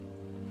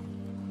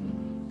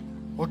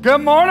Well,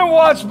 good morning,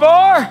 Watts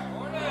Bar.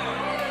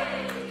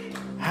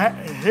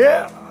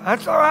 Yeah,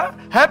 that's all right.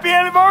 Happy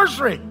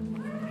anniversary.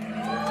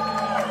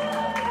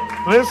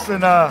 Listen,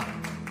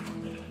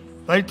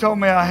 they told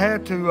me I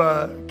had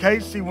to.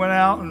 Casey went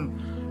out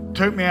and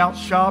took me out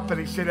shopping.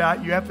 He said,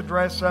 you have to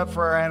dress up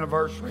for our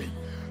anniversary.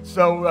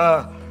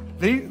 So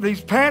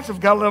these pants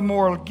have got a little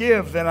more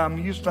give than I'm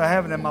used to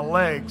having in my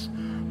legs.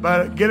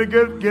 But get a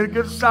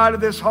good side of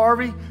this,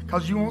 Harvey,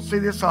 because you won't see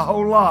this a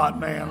whole lot,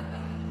 man.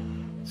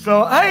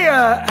 So, hey,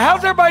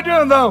 how's everybody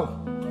doing, though?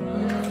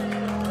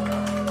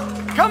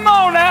 Come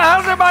on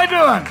now, how's everybody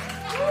doing?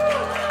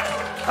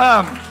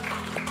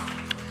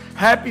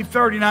 Happy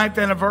 39th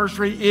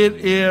anniversary.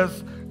 It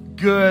is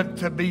good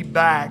to be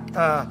back.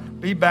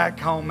 Be back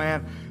home,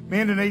 man. Me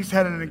and Denise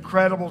had an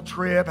incredible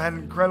trip, had an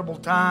incredible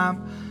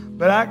time.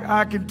 But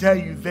I can tell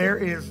you, there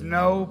is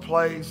no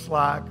place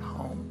like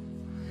home.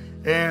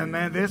 And,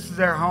 man, this is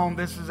their home.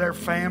 This is their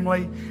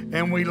family.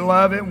 And we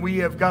love it. We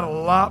have got a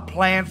lot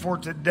planned for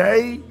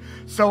today.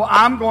 So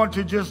I'm going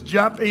to just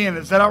jump in.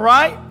 Is that all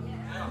right?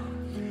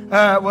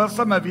 Well,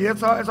 some of you,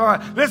 it's all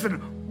right.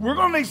 Listen, we're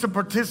going to need some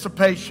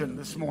participation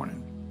this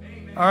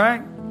morning. All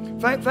right?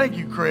 Thank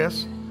you,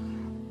 Chris.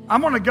 I'm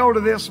going to go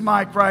to this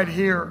mic right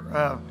here,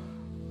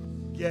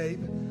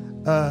 Gabe.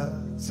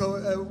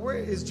 Where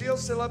is Jill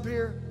still up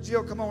here?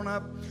 Jill, come on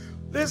up.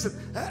 Listen,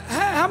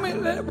 how many?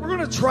 We're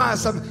going to try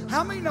something.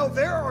 How many know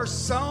there are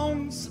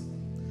songs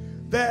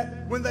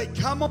that when they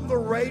come on the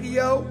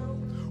radio,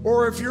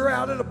 or if you're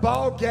out at a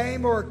ball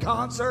game or a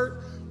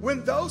concert,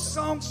 when those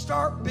songs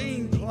start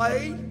being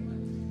played,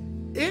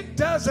 it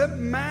doesn't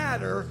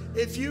matter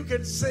if you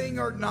can sing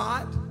or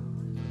not.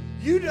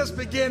 You just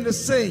begin to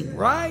sing,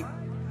 right?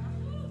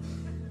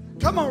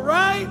 Come on,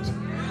 right?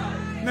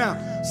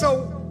 Now,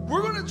 so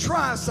we're going to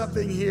try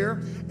something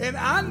here, and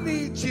I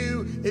need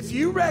you, if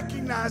you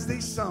recognize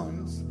these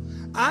songs,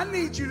 I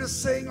need you to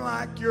sing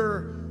like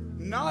you're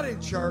not in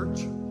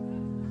church,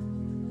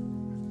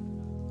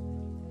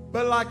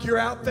 but like you're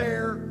out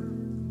there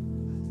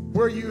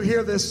where you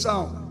hear this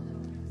song.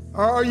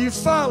 Or are you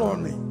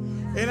following me?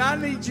 And I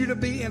need you to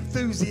be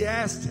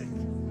enthusiastic.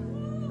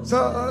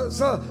 So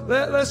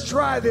let's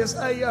try this.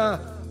 Hey,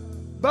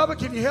 Bubba,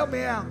 can you help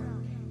me out?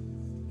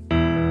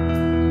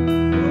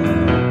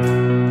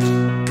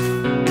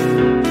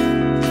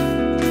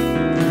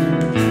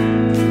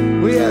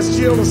 We asked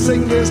Jill to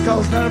sing this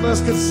because none of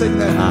us could sing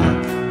that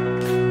high.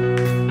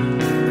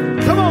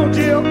 Come on,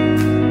 Jill.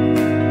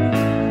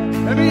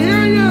 Let me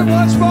hear you.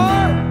 Once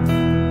more.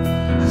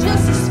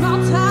 Just a small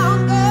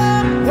town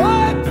girl.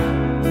 What?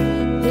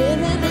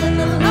 Living in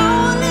the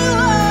lonely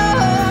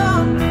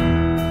world.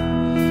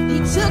 He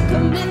took a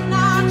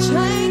midnight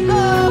train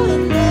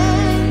going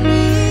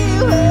anywhere.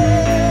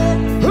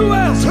 Who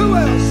else? Who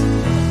else?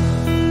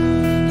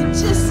 You're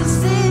just a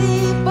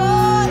city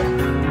boy.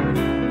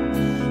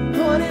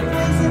 Born and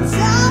raised in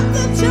South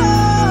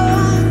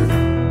Detroit.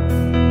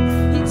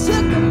 He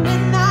took a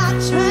midnight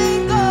train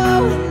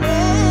going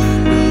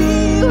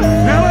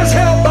anywhere. Now let's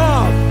help Bob.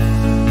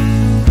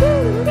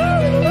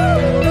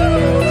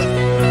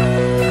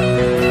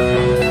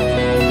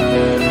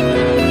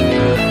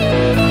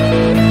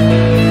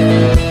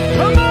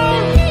 Come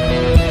on.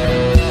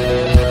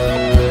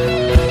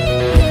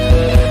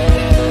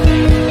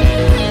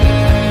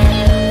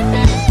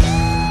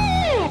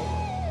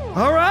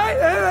 All right,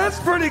 that's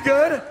pretty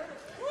good.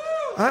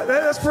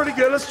 That's pretty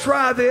good. Let's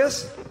try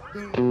this.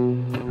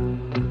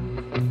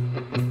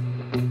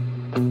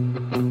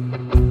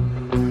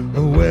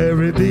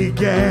 Where it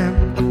began,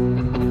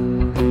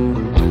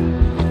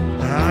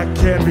 I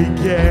can't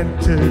begin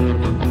to.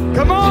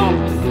 Come on!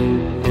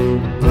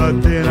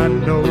 But then I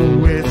know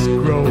it's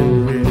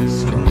growing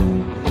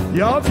strong.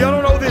 Y'all, if y'all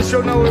don't know this,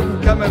 you'll know it when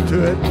we come up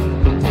to it.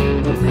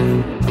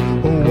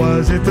 Or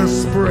was it the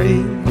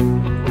spring?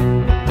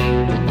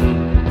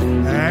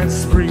 And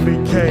spring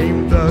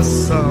became the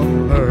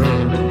summer.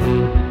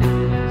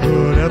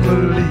 Would have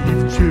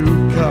believed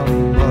you'd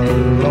come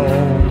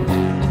along.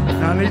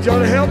 Now I need y'all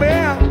to help me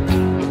out.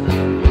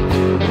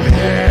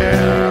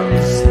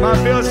 Hands, my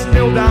Bill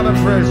Neil Diamond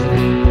Presley.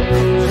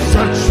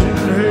 Touching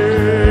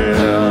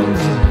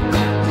hands,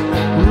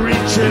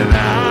 reaching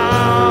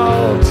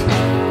out,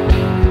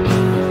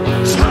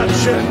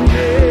 touching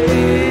me,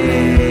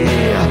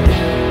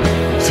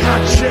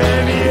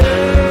 touching you.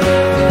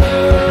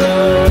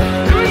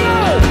 Here we go.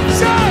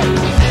 Say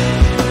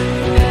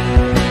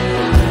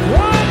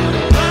what?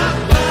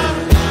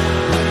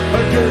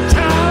 A good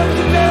time's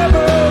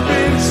never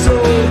been so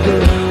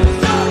good.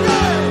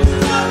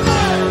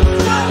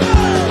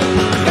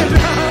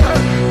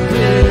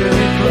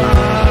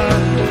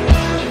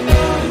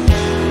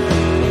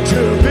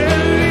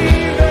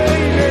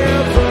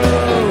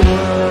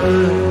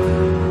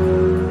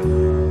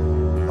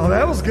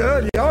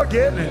 Good, y'all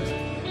getting it.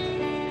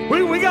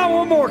 We got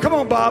one more. Come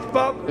on, Bob.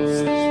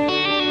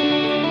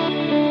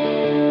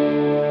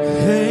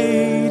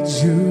 Hey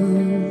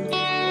Jude,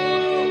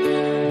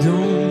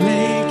 don't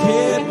make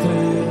it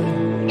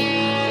bad.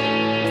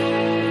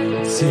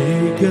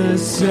 Take a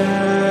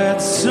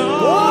sad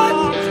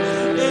song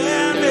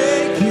and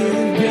make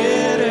it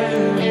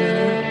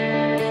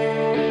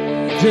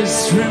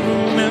Just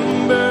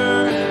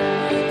remember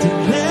to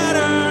let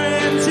her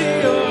into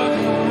your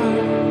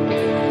heart.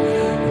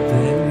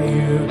 Then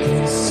you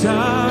can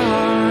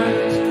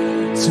start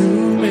to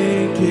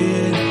make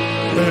it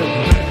better.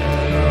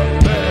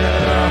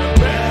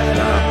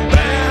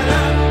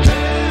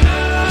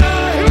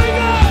 Here we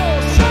go.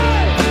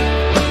 Say,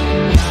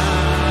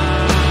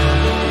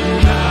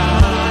 na,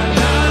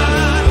 na,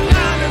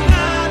 na, na,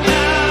 na, na.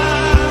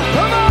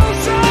 Come on,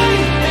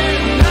 say,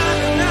 na,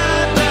 na,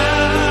 na.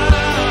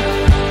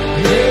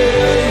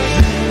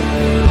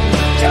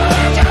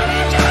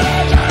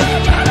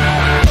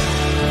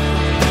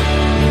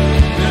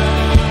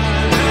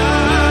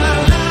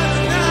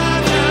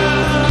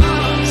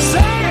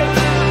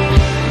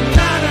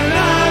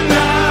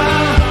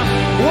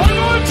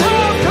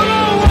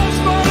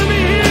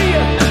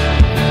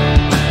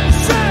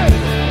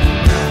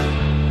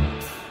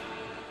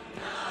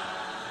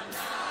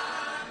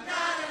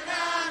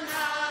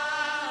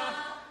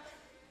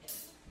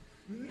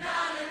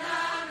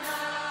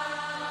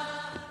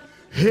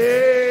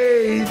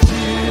 Hey,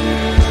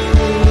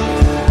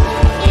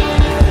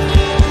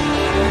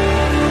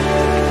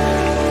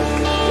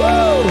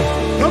 woo!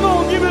 Come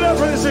on, give it up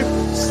for this.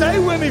 Stay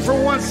with me for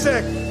 1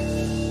 second.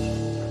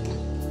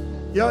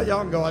 Y'all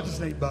can go. I just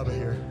need Bubba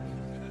here.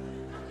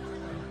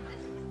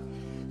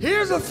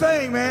 Here's the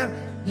thing, man.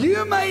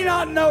 You may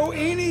not know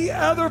any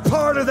other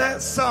part of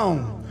that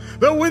song,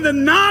 but when the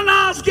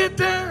na-nas get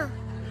there,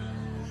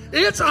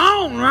 it's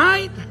on,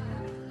 right?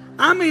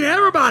 I mean,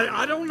 everybody,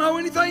 I don't know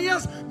anything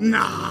else.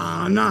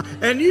 Nah.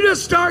 And you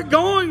just start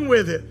going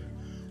with it.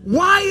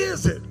 Why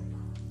is it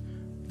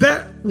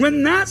that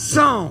when that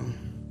song,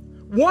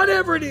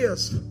 whatever it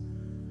is,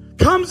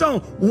 comes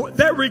on,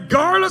 that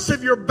regardless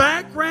of your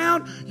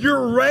background,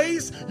 your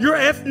race, your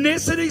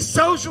ethnicity,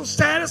 social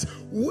status,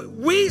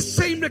 we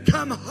seem to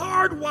come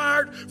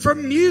hardwired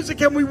from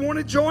music and we want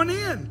to join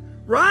in,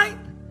 right?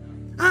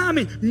 I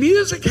mean,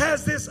 music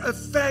has this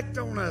effect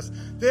on us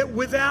that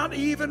without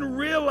even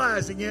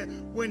realizing it,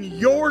 when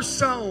your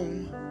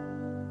song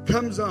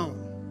comes on,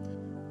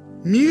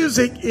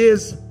 music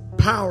is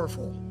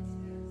powerful.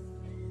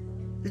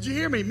 Did you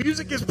hear me?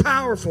 Music is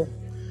powerful.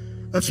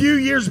 A few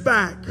years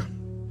back,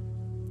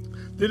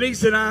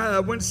 Denise and I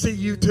went to see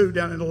U2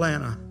 down in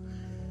Atlanta.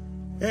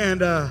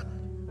 And,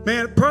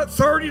 man,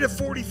 30 to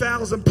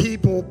 40,000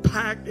 people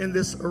packed in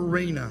this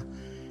arena.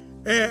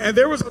 And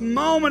there was a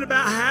moment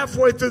about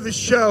halfway through the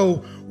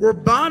show where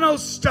Bono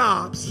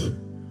stops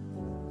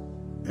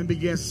and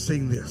begins to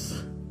sing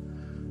this.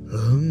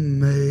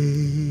 Amazing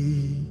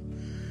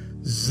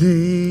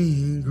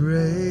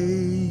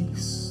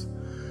grace,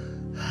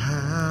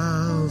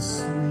 how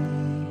sweet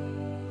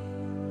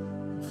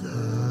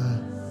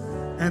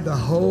and the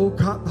whole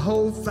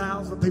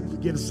 1,000 people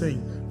begin to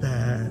sing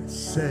that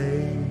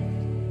saved.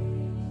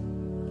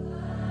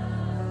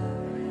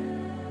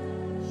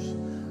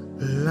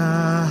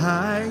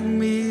 Like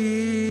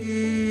me,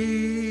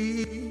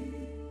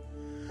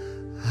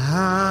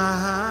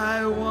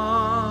 I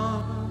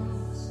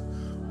once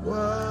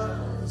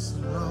was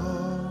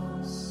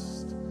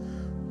lost,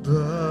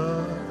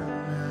 but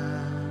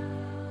now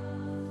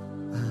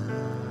I'm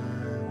found.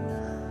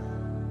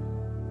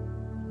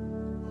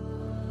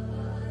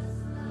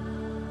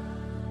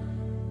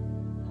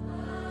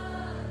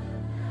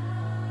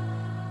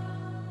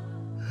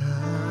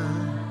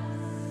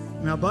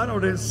 Now, Bono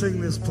didn't sing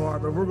this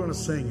part, but we're going to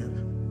sing it.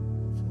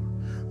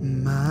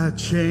 My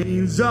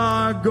chains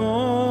are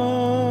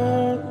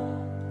gone.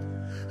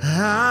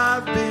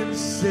 I've been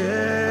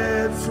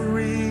set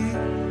free.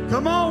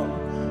 Come on.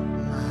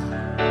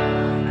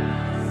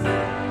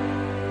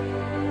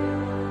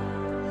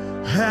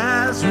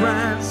 Has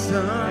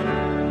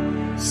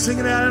ransom. Sing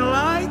it out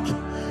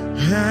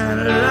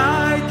and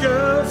like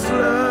a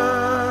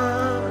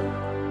flood.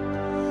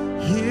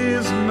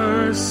 His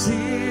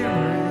mercy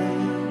reigns.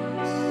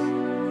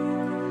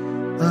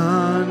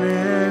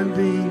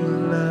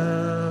 Unending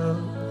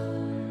love.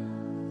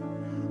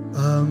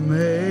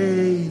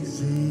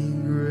 Amazing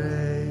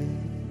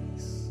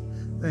grace.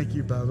 Thank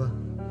you, Bubba.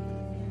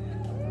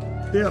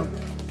 Yeah.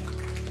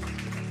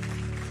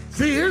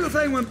 See, here's the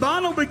thing. When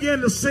Bono began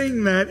to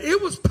sing that,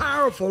 it was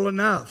powerful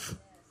enough.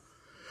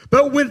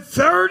 But when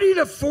 30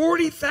 to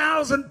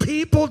 40,000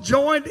 people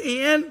joined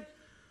in,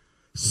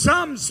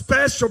 something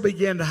special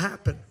began to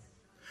happen.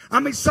 I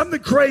mean, something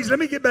crazy. Let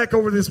me get back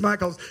over this,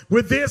 Michael.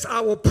 With this,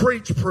 I will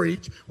preach.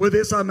 With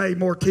this, I may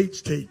more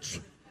teach.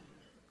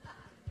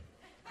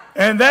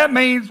 And that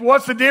means,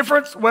 what's the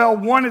difference? Well,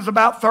 one is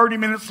about 30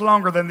 minutes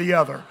longer than the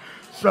other.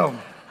 So,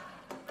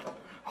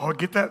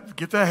 get that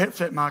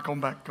headset mic on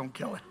back on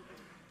Kelly.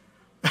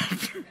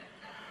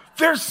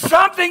 There's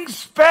something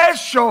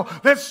special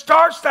that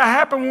starts to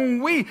happen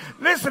when we,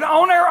 listen,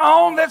 on our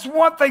own, that's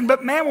one thing.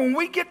 But man, when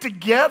we get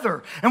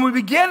together and we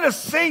begin to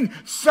sing,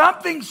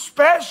 something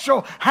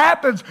special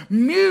happens.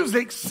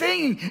 Music,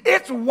 singing,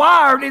 it's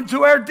wired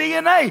into our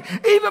DNA.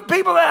 Even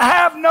people that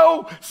have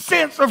no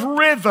sense of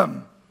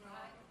rhythm.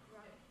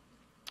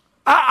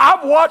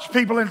 I've watched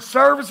people in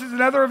services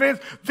and other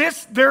events.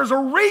 There's a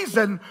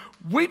reason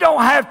we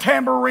don't have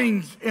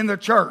tambourines in the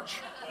church.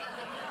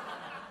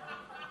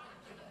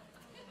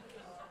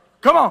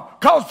 Come on,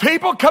 because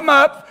people come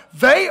up,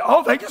 they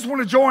just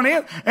want to join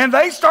in, and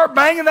they start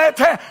banging that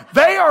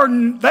They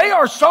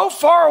are so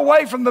far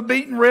away from the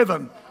beaten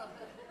rhythm.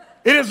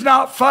 It is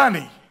not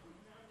funny.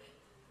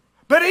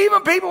 But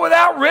even people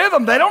without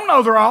rhythm, they don't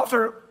know they're off.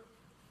 They're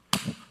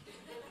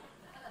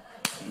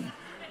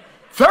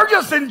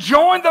just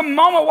enjoying the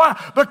moment.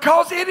 Why?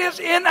 Because it is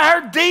in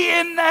our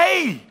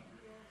DNA.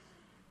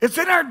 It's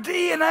in our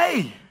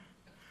DNA.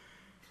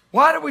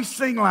 Why do we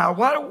sing loud?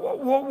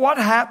 What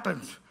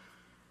happens?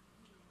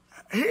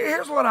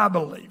 Here's what I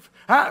believe.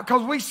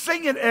 Because we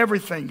sing at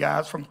everything,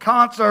 guys, from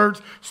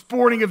concerts,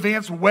 sporting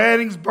events,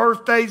 weddings,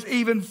 birthdays,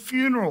 even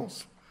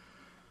funerals.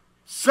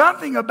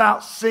 Something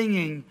about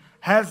singing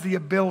has the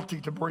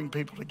ability to bring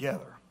people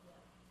together.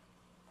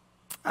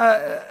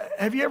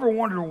 Have you ever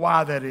wondered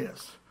why that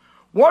is?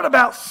 What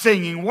about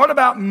singing? What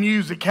about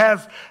music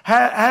has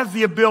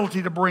the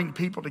ability to bring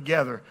people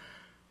together?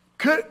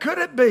 Could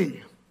it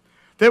be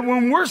that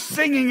when we're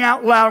singing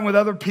out loud with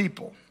other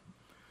people,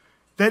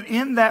 that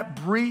in that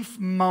brief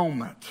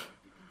moment,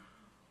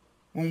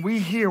 when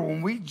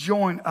we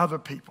join other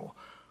people,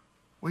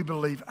 we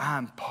believe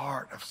I'm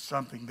part of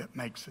something that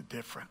makes a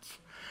difference.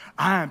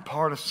 I am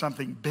part of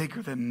something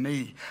bigger than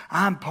me.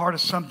 I'm part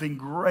of something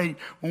great.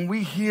 When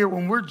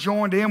we're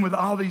joined in with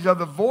all these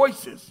other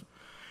voices.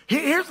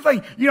 Here's the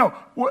thing,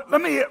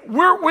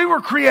 we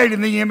were created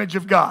in the image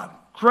of God,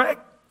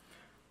 correct?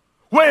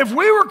 Well, if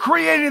we were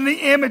created in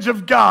the image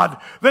of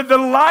God, the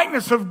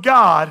likeness of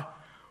God,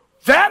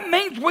 that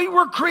means we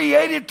were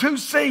created to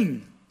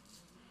sing.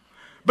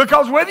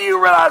 Because whether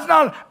you realize or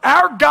not,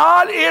 our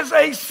God is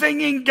a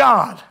singing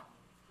God.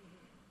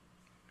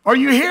 Are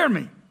you hearing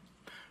me?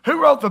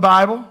 Who wrote the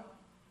Bible?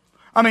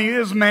 I mean, it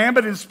is man,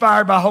 but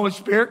inspired by Holy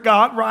Spirit,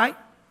 God, right?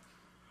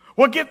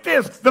 Well, get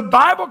this. The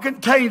Bible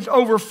contains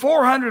over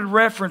 400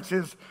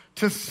 references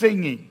to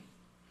singing.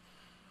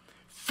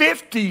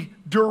 50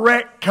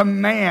 direct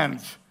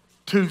commands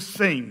to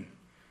sing.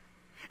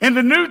 In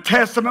the New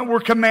Testament, we're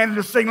commanded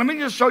to sing. Let me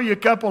just show you a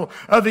couple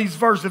of these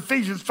verses.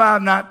 Ephesians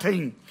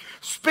 5:19.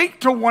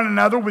 Speak to one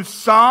another with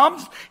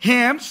psalms,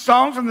 hymns,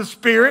 songs from the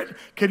Spirit.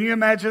 Can you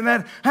imagine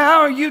that?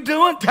 How are you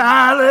doing,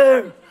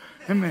 Tyler?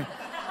 Amen.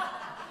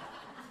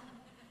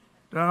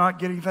 Did I not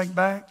get anything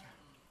back?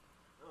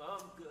 I'm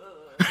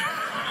good.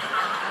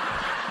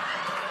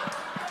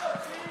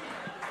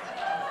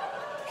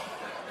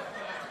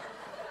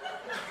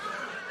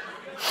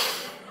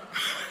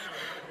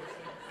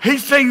 He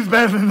sings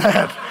better than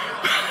that.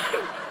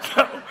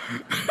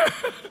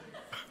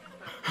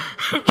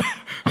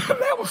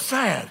 That was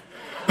sad.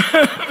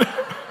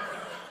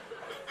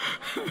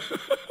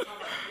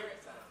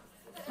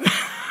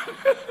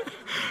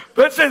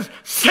 But it says,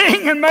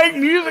 sing and make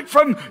music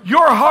from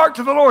your heart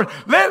to the Lord.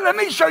 Let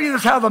me show you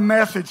this, how the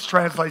Message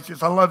translates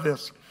this. I love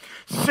this.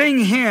 Sing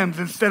hymns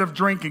instead of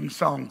drinking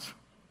songs.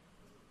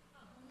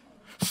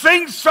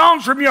 Sing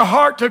songs from your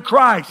heart to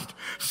Christ.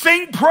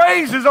 Sing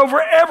praises over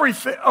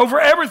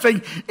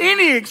everything.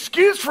 Any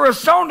excuse for a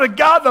song to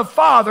God the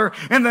Father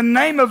in the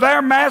name of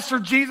our Master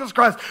Jesus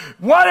Christ.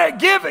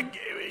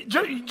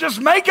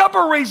 Just make up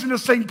a reason to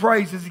sing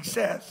praises, he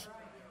says.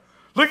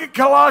 Look at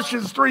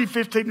Colossians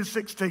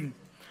 3:15-16.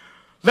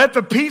 Let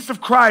the peace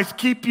of Christ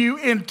keep you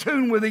in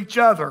tune with each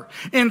other,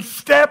 in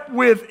step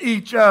with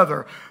each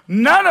other.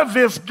 None of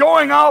this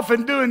going off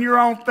and doing your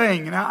own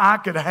thing. Now, I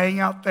could hang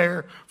out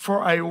there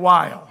for a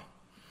while.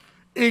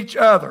 Each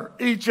other.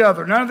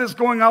 None of this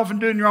going off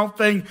and doing your own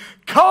thing.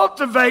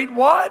 Cultivate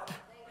what?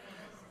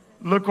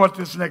 Look what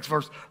this next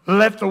verse.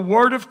 Let the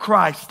word of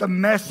Christ, the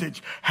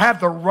message, have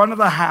the run of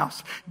the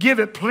house. Give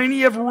it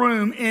plenty of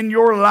room in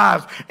your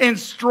lives.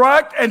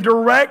 Instruct and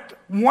direct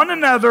one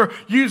another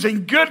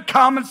using good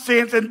common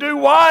sense. And do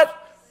what?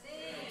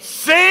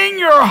 Sing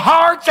your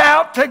hearts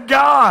out to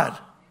God.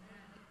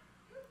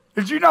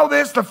 Did you know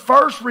this? The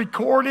first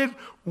recorded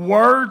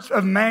words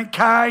of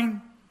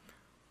mankind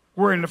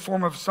were in the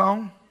form of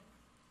song.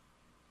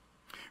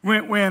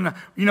 When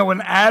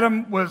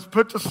Adam was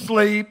put to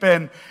sleep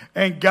and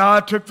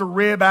God took the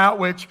rib out,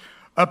 which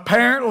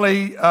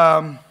apparently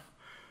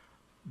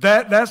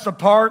that's the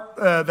part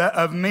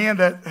of men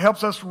that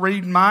helps us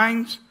read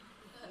minds.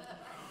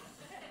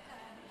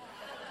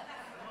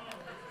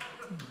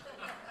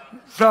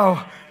 So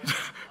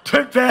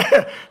took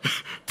the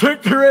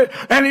rib,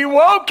 and he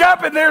woke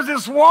up and there's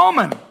this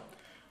woman.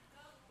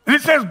 And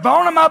it says,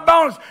 bone of my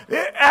bones.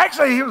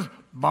 Actually, he was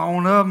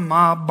bone of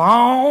my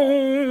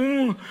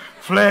bone,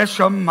 flesh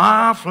of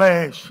my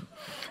flesh.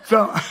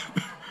 So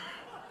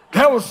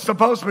that was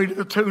supposed to be to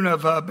the tune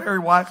of Barry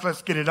White's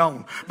Let's Get It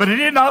On. But it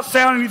did not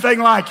sound anything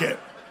like it.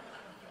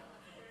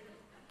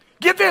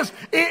 Get this.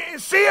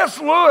 C.S.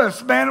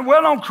 Lewis, man, a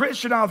well-known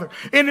Christian author,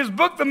 in his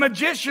book, The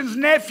Magician's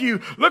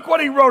Nephew, look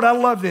what he wrote. I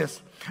love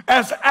this.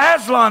 As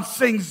Aslan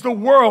sings the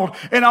world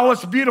and all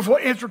its beautiful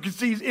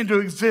intricacies into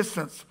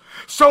existence,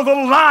 so the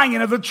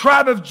Lion of the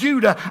tribe of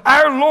Judah,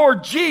 our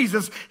Lord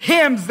Jesus,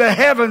 hymns the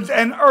heavens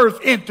and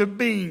earth into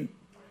being.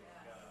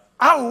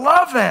 I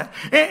love that.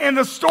 In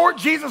the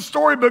Jesus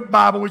Storybook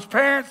Bible, which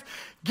parents,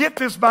 get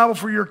this Bible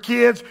for your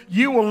kids.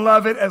 You will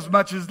love it as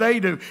much as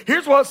they do.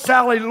 Here's what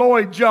Sally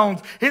Lloyd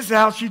Jones, here's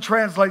how she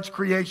translates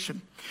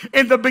creation.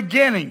 In the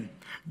beginning,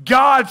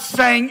 God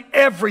sang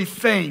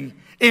everything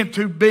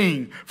into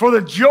being for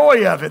the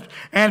joy of it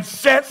and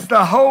sets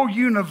the whole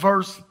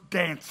universe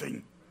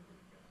dancing.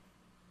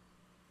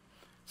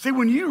 See,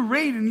 when you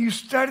read and you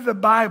study the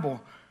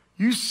Bible,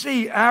 you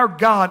see our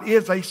God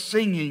is a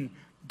singing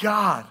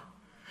God.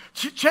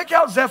 Check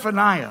out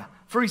Zephaniah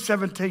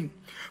 3:17.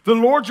 The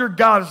Lord your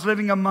God is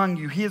living among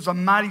you. He is a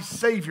mighty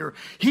Savior.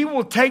 He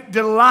will take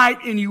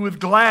delight in you with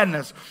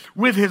gladness.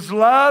 With his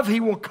love, he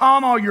will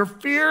calm all your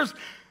fears.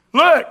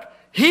 Look,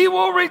 he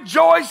will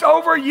rejoice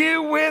over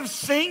you with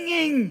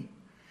singing.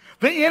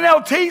 The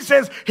NLT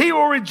says he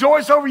will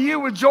rejoice over you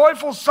with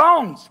joyful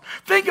songs.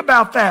 Think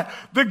about that.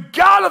 The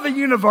God of the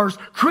universe,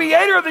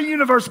 creator of the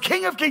universe,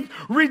 King of kings,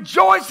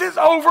 rejoices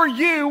over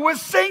you with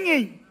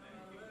singing.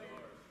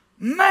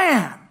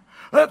 Man.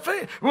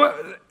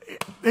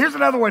 Here's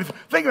another way to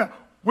think about it.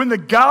 When the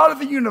God of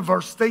the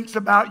universe thinks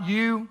about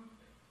you,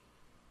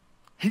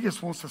 he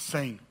just wants to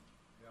sing.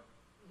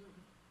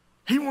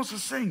 He wants to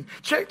sing.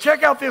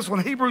 Check out this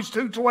one, Hebrews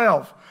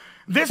 2:12.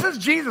 This is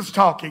Jesus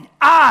talking.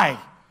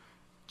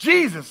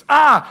 Jesus,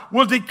 I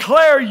will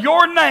declare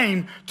your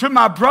name to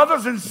my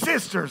brothers and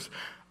sisters.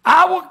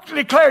 I will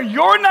declare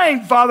your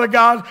name, Father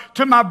God,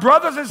 to my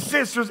brothers and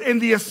sisters in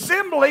the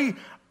assembly.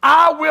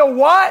 I will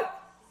what?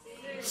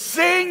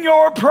 Sing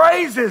your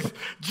praises.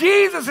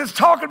 Jesus is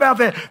talking about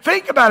that.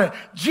 Think about it.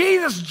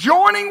 Jesus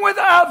joining with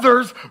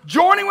others,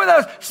 joining with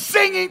us,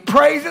 singing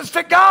praises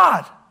to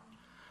God.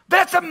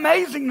 That's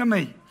amazing to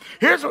me.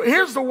 Here's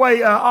the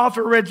way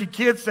author Reggie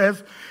Kidd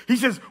says. He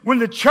says, when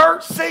the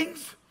church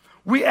sings,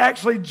 we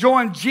actually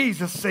join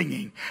Jesus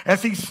singing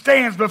as he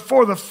stands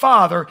before the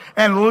Father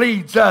and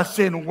leads us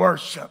in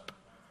worship.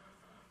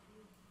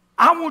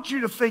 I want you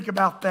to think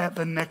about that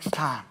the next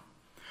time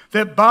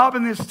that Bob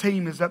and his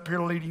team is up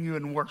here leading you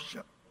in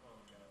worship.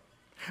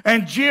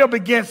 And Jill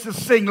begins to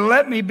sing,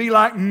 let me be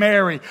like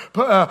Mary.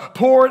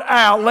 Pour it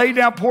out, lay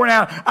down, pour it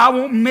out. I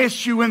won't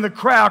miss you in the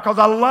crowd because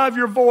I love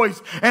your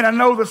voice and I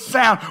know the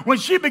sound. When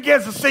she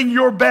begins to sing,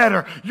 you're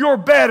better, you're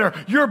better,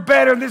 you're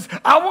better. This,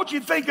 I want you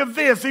to think of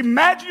this.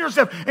 Imagine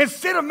yourself,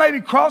 instead of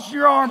maybe crossing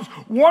your arms,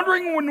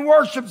 wondering when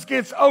worship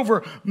gets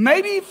over,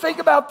 maybe think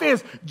about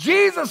this.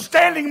 Jesus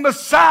standing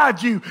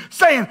beside you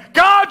saying,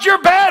 God,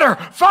 you're better.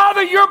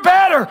 Father, you're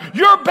better.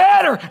 You're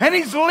better. And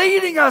he's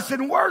leading us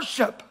in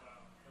worship.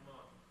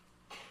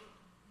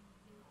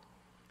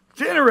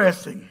 It's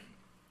interesting.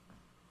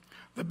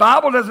 The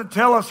Bible doesn't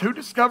tell us who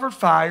discovered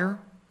fire,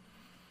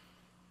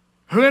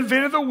 who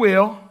invented the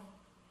wheel,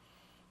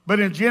 but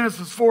in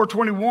Genesis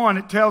 4:21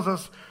 it tells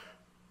us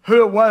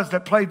who it was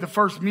that played the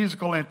first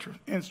musical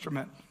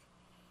instrument.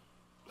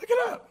 Look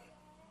it up.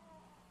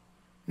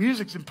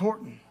 Music's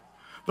important.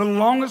 The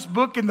longest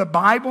book in the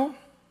Bible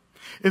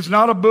is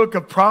not a book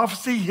of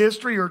prophecy,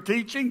 history, or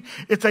teaching.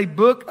 It's a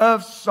book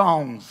of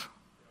songs.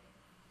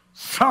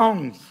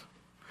 Songs.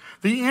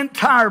 The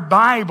entire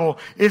Bible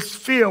is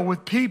filled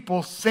with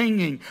people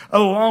singing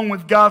along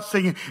with God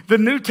singing. The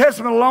New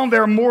Testament alone,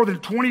 there are more than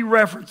 20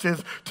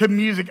 references to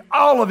music.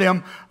 All of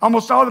them,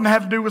 almost all of them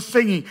have to do with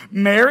singing.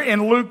 Mary,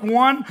 in Luke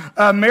 1,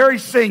 Mary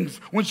sings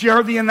when she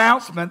heard the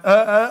announcement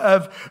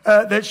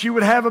that she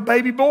would have a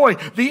baby boy.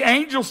 The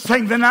angels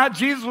sang the night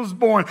Jesus was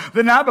born.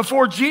 The night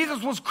before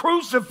Jesus was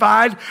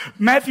crucified,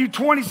 Matthew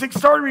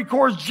 26:30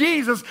 records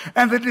Jesus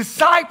and the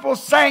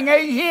disciples sang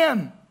a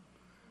hymn.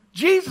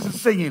 Jesus is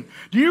singing.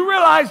 Do you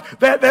realize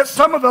that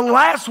some of the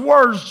last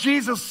words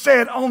Jesus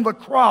said on the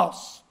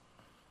cross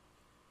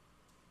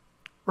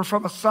were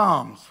from a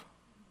Psalms?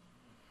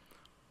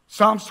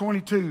 Psalms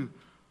 22,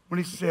 when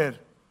he said,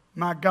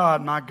 my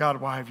God,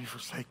 why have you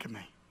forsaken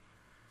me?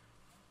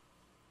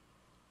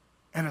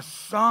 And a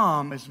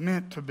psalm is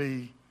meant to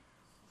be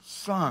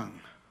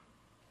sung.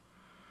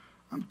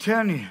 I'm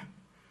telling you,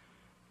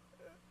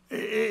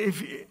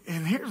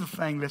 and here's the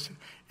thing, listen,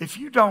 if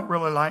you don't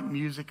really like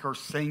music or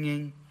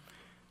singing,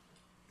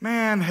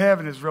 man,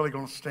 heaven is really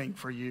going to stink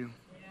for you.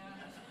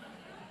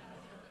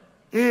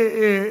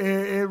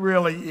 It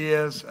really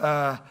is.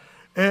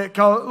 Look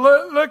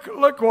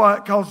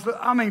what, because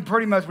I mean,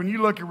 pretty much when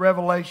you look at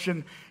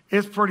Revelation,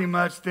 it's pretty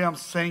much them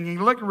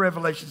singing. Look at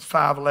Revelations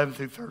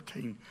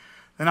 5:11-13.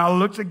 And I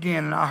looked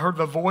again, and I heard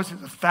the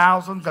voices of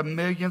thousands and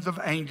millions of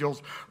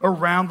angels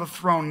around the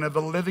throne and of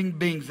the living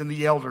beings and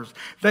the elders.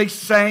 They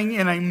sang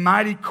in a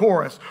mighty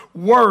chorus,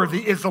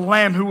 worthy is the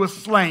Lamb who was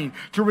slain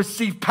to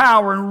receive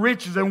power and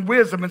riches and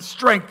wisdom and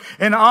strength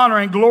and honor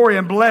and glory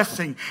and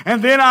blessing.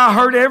 And then I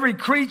heard every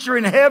creature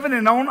in heaven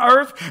and on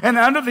earth and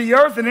under the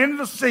earth and into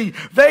the sea.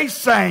 They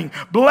sang,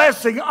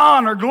 blessing,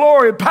 honor,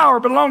 glory, power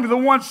belong to the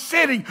one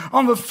sitting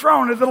on the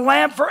throne of the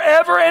Lamb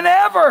forever and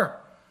ever.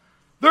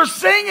 They're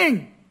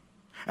singing.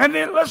 And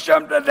then let's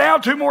jump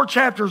down 2 more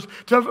chapters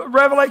to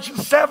Revelation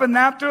 7,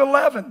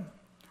 9-11,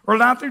 or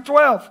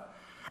 9-12.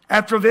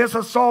 After this,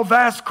 I saw a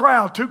vast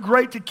crowd, too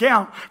great to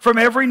count, from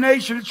every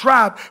nation and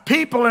tribe,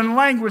 people and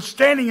language,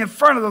 standing in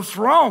front of the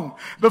throne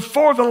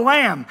before the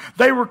Lamb.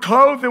 They were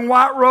clothed in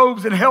white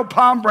robes and held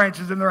palm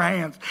branches in their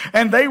hands.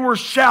 And they were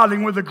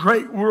shouting with a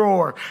great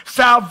roar,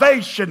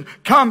 "Salvation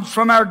comes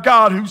from our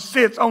God who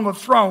sits on the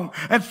throne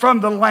and from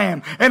the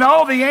Lamb." And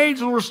all the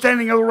angels were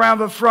standing around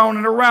the throne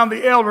and around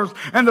the elders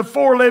and the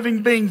four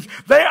living beings.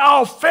 They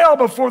all fell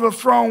before the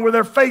throne with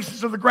their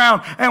faces to the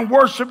ground and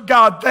worshiped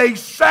God. They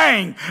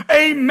sang,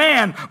 "Amen.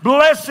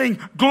 Blessing,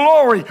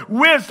 glory,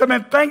 wisdom,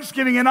 and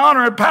thanksgiving, and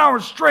honor, and power,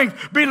 and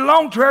strength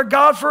belong to our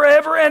God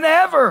forever and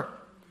ever."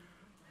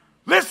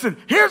 Listen,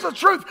 here's the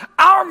truth.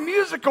 Our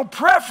musical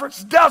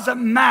preference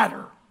doesn't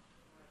matter.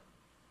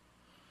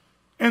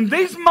 In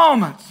these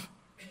moments,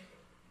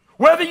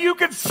 whether you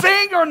can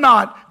sing or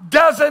not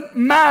doesn't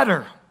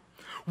matter.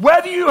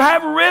 Whether you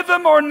have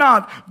rhythm or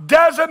not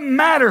doesn't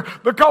matter,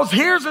 because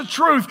here's the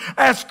truth.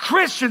 As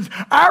Christians,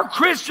 our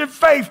Christian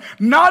faith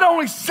not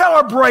only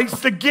celebrates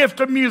the gift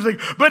of music,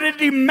 but it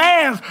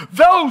demands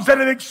those that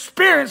have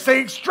experienced the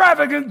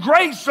extravagant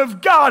grace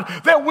of God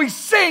that we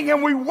sing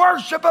and we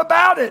worship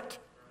about it.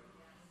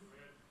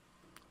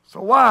 So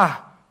why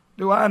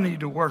do I need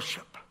to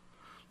worship?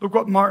 Look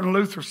what Martin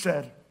Luther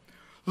said.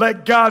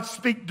 Let God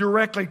speak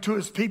directly to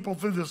his people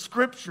through the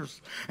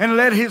scriptures, and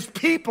let his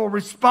people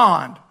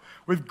respond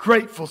with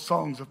grateful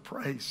songs of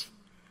praise.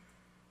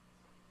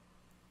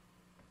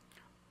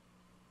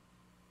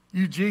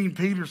 Eugene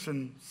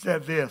Peterson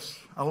said this.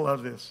 I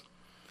love this.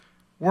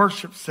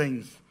 Worship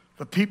sings.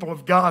 The people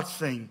of God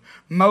sing.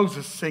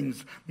 Moses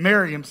sings.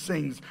 Miriam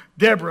sings.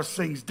 Deborah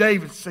sings.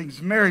 David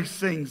sings. Mary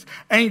sings.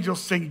 Angels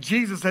sing.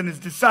 Jesus and his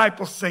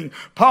disciples sing.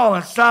 Paul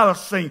and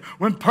Silas sing.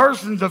 When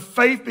persons of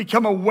faith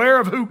become aware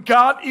of who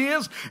God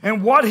is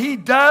and what he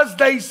does,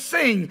 they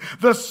sing.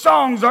 The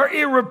songs are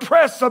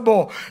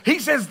irrepressible. He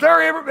says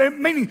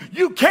meaning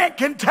you can't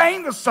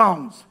contain the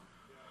songs.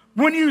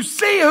 When you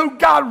see who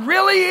God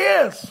really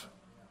is.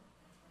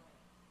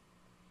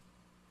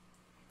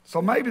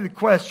 So maybe the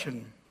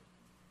question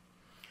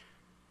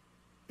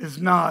is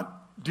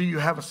not, do you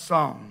have a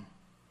song?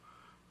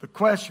 The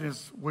question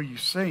is, will you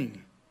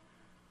sing?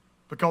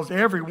 Because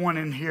everyone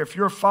in here, if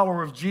you're a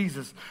follower of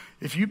Jesus,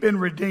 if you've been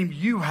redeemed,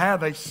 you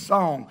have a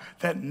song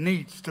that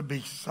needs to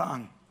be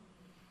sung.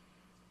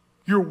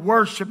 Your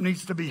worship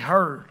needs to be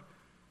heard,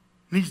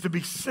 needs to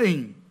be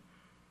seen.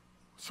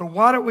 So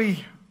why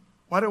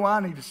do I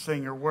need to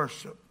sing or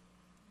worship?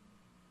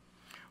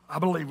 I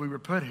believe we were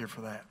put here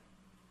for that.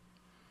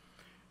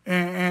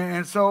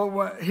 And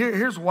so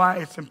here's why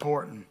it's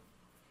important.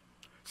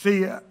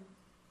 See,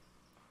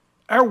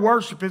 our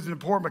worship isn't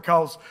important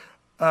because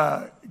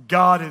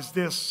God is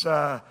this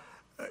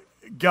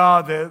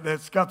God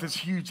that's got this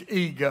huge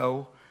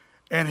ego,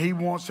 and he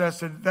wants us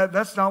to,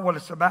 that's not what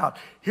it's about.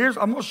 I'm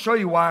going to show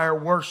you why our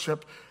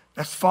worship,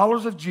 as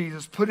followers of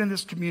Jesus, put in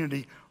this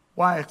community,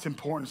 why it's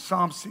important.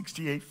 Psalm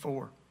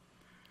 68:4.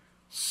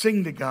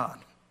 Sing to God.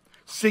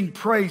 Sing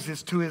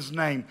praises to his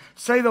name.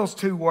 Say those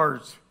two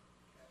words.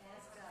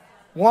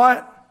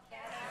 What?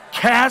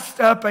 Cast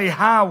up a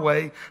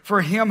highway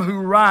for him who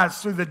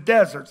rides through the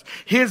deserts.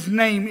 His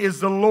name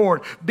is the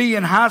Lord. Be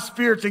in high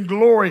spirits and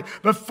glory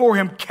before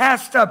him.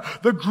 Cast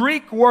up. The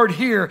Greek word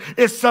here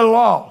is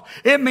salal.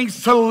 It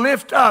means to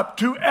lift up,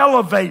 to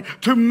elevate,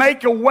 to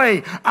make a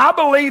way. I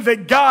believe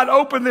that God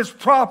opened this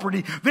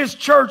property, this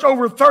church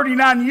over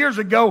 39 years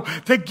ago,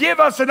 to give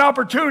us an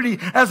opportunity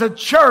as a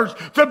church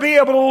to be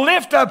able to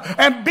lift up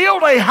and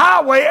build a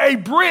highway, a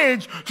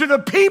bridge to the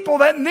people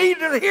that need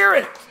to hear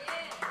it.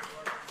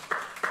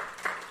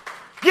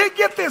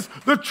 Get this,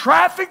 the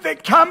traffic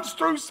that comes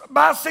through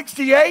by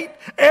 68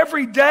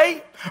 every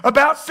day.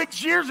 About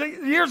 6 years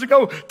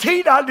ago,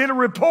 TDOT did a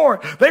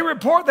report. They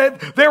report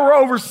that there were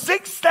over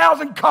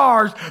 6,000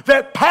 cars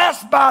that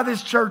passed by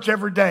this church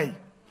every day.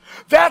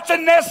 That's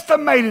an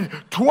estimated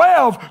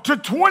 12 to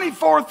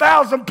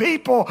 24,000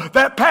 people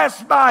that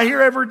pass by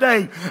here every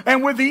day.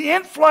 And with the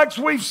influx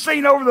we've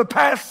seen over the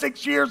past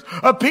 6 years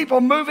of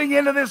people moving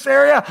into this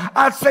area,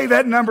 I'd say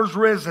that number's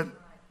risen.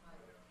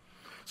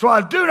 So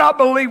I do not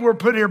believe we're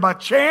put here by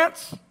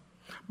chance,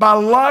 by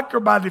luck, or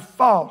by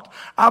default.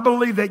 I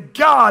believe that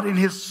God in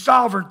his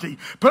sovereignty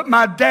put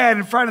my dad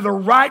in front of the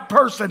right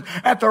person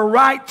at the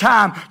right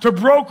time to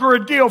broker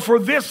a deal for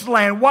this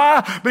land.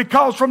 Why?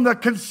 Because from the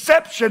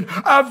conception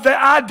of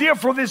the idea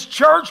for this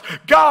church,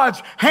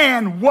 God's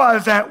hand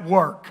was at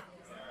work.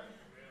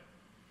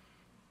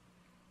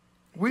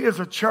 We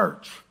as a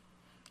church,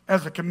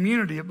 as a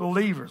community of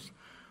believers,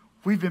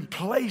 we've been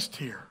placed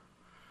here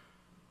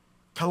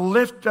to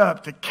lift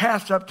up, to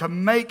cast up, to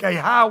make a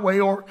highway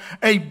or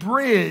a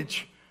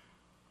bridge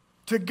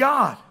to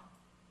God.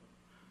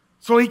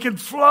 So he can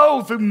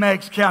flow through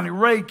Meigs County,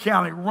 Ray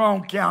County,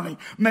 Roane County,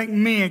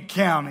 McMinn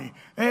County,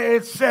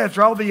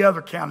 etc. All the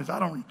other counties.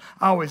 I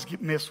always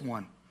miss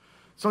one.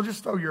 So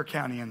just throw your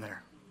county in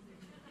there.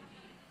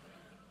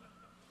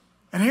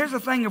 And here's the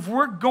thing, if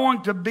we're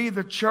going to be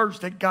the church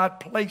that God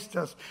placed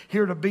us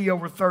here to be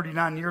over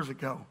 39 years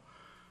ago,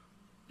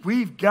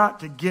 we've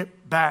got to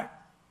get back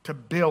to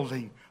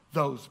building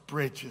those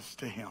bridges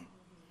to him.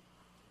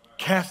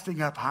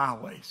 Casting up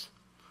highways,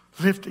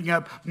 lifting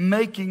up,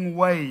 making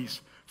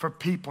ways for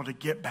people to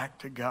get back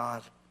to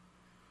God.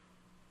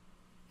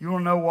 You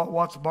want to know what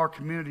Watts Bar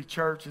Community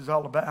Church is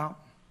all about?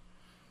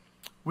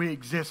 We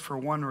exist for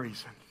one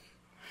reason,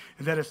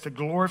 and that is to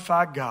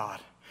glorify God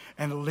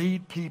and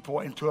lead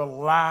people into a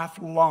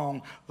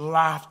lifelong,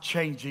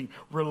 life-changing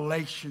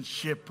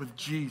relationship with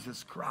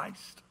Jesus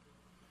Christ.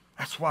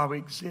 That's why we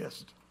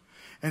exist.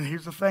 And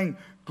here's the thing,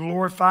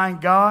 glorifying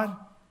God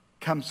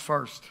comes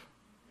first.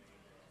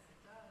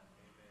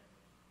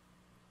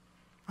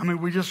 I mean,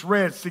 we just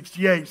read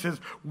 68 says,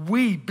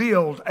 we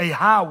build a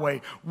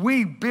highway.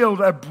 We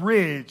build a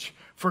bridge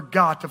for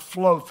God to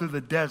flow through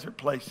the desert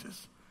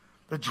places,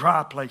 the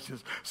dry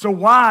places. So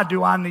why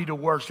do I need to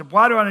worship?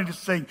 Why do I need to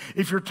sing?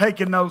 If you're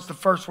taking notes, the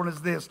first one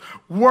is this.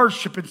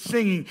 Worship and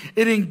singing,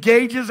 it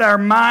engages our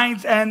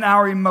minds and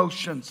our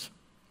emotions.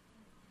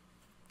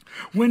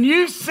 When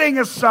you sing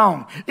a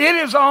song, it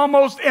is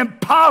almost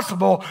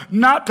impossible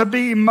not to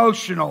be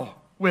emotional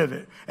with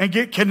it and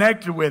get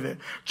connected with it.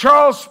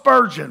 Charles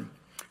Spurgeon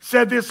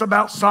said this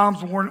about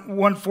Psalms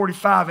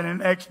 145 in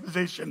an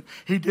exposition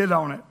he did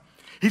on it.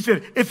 He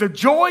said, if the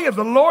joy of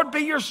the Lord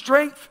be your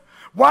strength,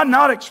 why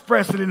not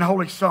express it in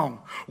holy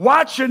song?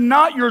 Why should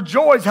not your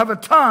joys have a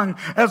tongue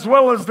as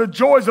well as the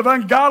joys of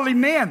ungodly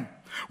men?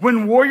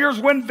 When warriors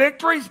win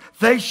victories,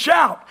 they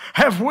shout.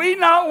 Have we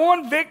not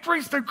won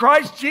victories through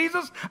Christ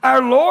Jesus,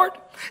 our Lord?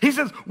 He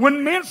says,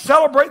 when men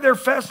celebrate their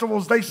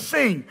festivals, they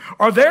sing.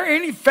 Are there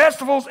any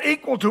festivals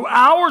equal to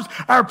ours?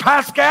 Our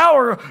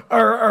Paschal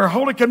or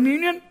Holy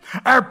Communion?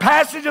 Our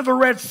passage of the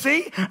Red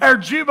Sea? Our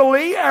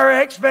Jubilee? Our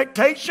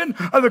expectation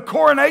of the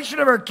coronation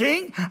of our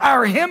King?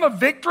 Our hymn of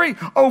victory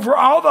over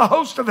all the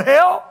host of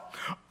hell?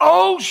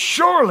 Oh,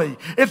 surely,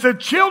 if the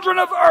children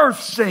of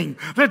earth sing,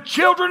 the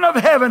children of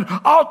heaven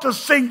ought to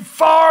sing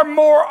far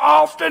more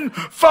often,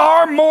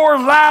 far more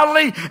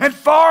loudly, and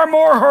far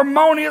more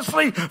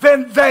harmoniously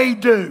than they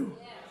do.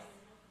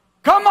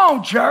 Come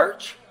on,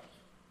 church.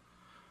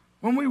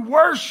 When we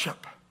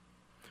worship,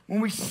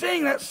 when we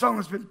sing that song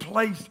that's been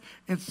placed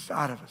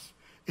inside of us,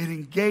 it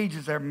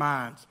engages our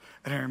minds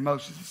and our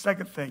emotions. The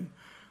second thing,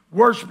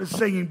 worship and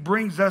singing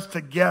brings us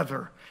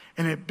together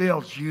and it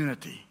builds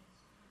unity.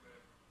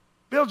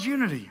 Builds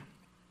unity.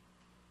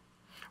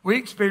 We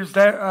experienced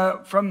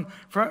that from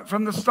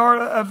the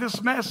start of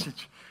this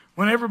message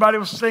when everybody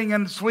was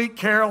singing Sweet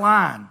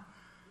Caroline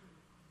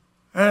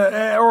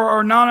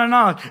or Na Na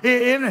Na.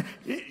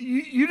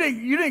 You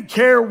didn't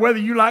care whether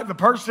you liked the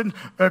person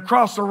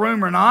across the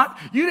room or not.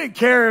 You didn't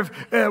care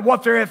if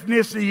what their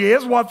ethnicity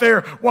is, what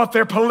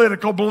their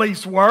political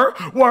beliefs were,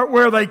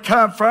 where they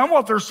come from,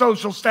 what their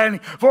social standing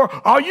for.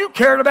 All you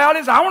cared about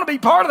is, I want to be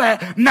part of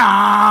that.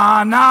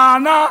 Nah, nah,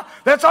 nah.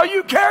 That's all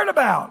you cared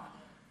about.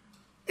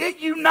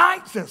 It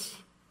unites us.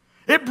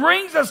 It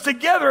brings us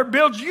together. It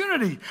builds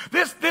unity.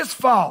 This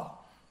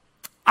fall,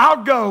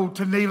 I'll go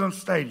to Neyland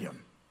Stadium.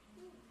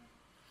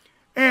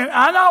 And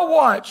I'll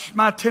watch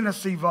my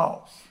Tennessee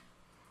Vols.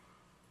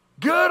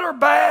 Good or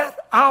bad,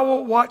 I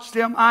will watch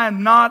them. I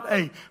am not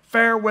a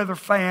fair weather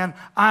fan.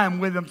 I am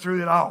with them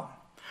through it all.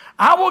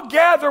 I will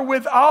gather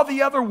with all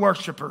the other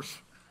worshipers.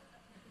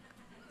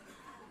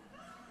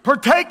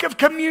 Partake of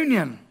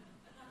communion.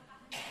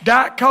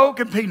 Diet Coke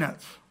and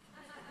peanuts.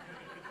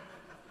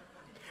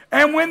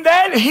 And when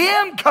that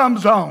hymn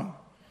comes on,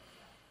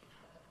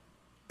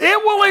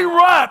 it will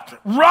erupt.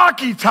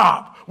 Rocky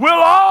Top will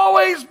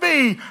always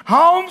be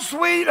home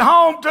sweet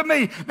home to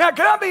me. Now,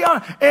 can I be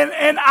honest?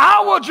 And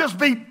I will just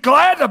be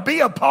glad to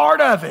be a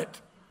part of it.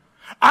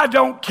 I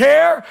don't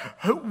care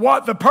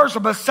what the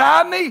person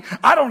beside me,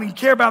 I don't even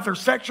care about their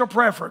sexual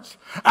preference.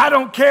 I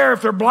don't care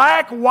if they're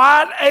black,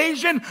 white,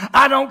 Asian.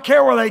 I don't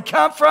care where they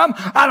come from.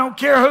 I don't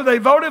care who they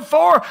voted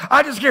for.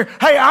 I just care,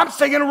 hey, I'm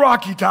singing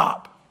Rocky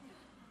Top.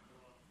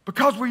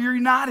 Because we're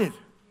united.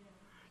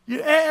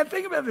 And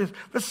think about this.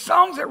 The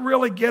songs that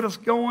really get us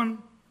going,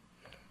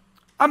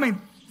 I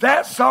mean,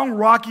 that song,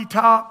 Rocky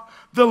Top,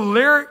 the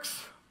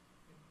lyrics,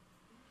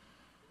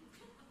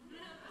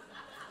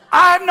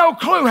 I have no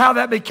clue how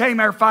that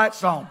became our fight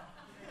song.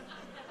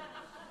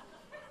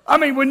 I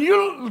mean, when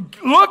you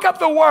look up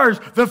the words,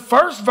 the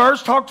first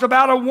verse talks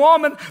about a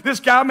woman, this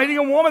guy meeting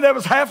a woman that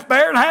was half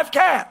bear and half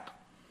cat.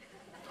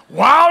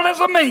 Wild as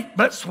a meat,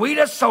 but sweet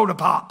as soda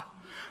pop.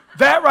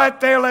 That right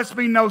there lets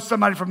me know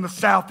somebody from the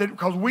South,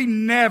 because we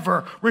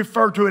never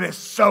refer to it as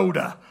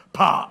soda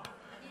pop.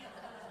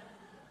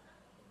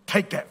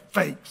 Take that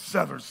fake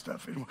Southern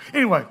stuff.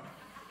 Anyway,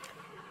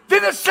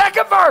 then the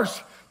second verse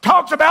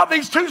talks about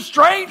these two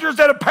strangers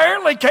that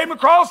apparently came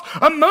across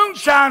a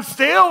moonshine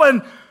still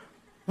and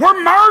were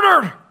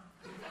murdered.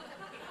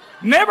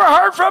 Never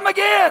heard from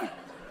again.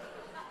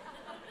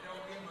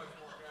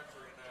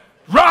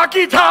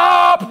 Rocky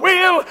Top,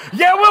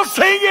 we'll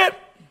sing it.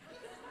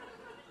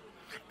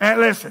 And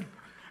listen,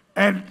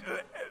 and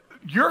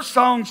your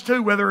songs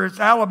too, whether it's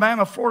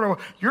Alabama, Florida,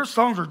 your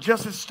songs are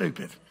just as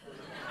stupid.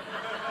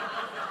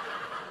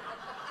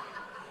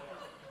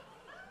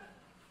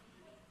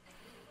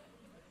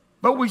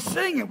 But we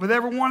sing it with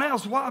everyone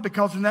else. Why?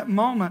 Because in that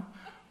moment,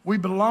 we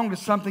belong to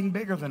something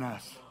bigger than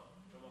us.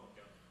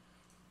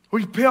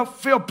 We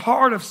feel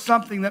part of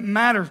something that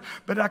matters.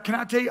 But can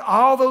I tell you,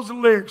 all those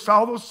lyrics,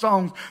 all those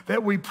songs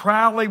that we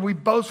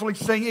boastfully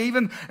sing,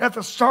 even at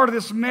the start of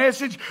this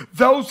message,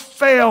 those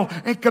fail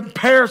in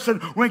comparison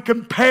when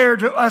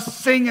compared to us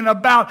singing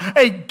about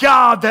a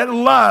God that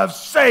loves,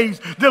 saves,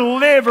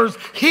 delivers,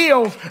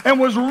 heals, and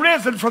was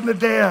risen from the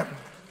dead.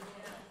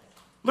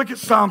 Look at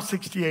Psalm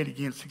 68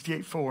 again,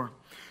 68:4.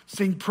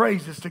 Sing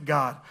praises to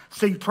God.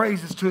 Sing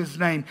praises to his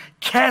name.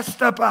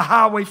 Cast up a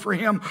highway for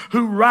him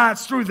who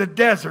rides through the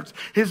deserts.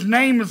 His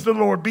name is the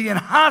Lord. Be in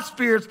high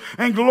spirits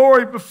and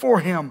glory before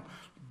him.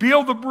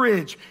 Build the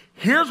bridge.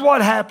 Here's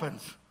what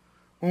happens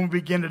when we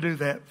begin to do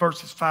that.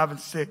 Verses 5 and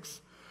 6.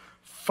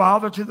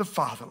 Father to the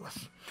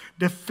fatherless,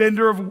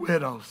 defender of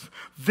widows.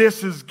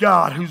 This is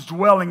God whose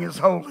dwelling is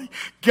holy.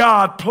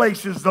 God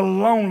places the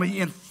lonely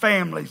in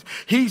families.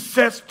 He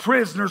sets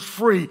prisoners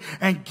free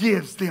and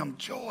gives them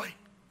joy.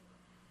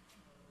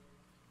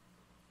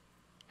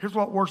 Here's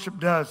what worship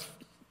does.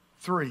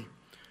 3,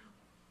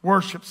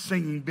 worship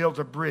singing builds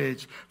a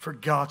bridge for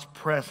God's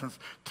presence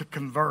to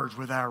converge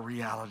with our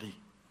reality.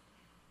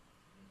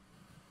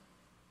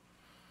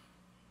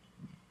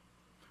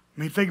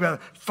 I mean, think about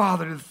it.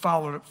 Father to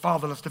the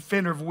fatherless,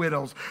 defender of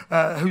widows,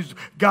 whose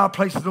God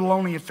places the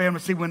lonely in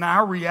families. See, when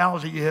our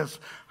reality is,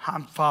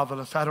 I'm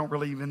fatherless, I don't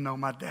really even know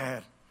my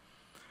dad.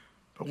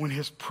 But when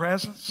his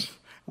presence,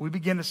 we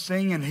begin to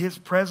sing and his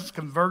presence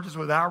converges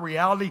with our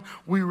reality,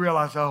 we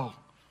realize, oh,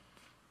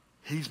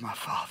 he's my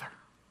father.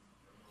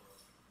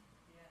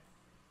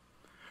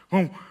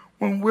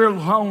 When we're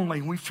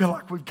lonely, we feel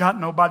like we've got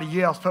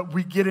nobody else, but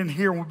we get in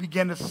here and we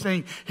begin to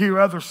sing, hear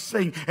others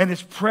sing, and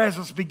his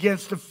presence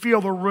begins to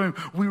fill the room.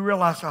 We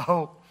realize,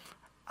 oh,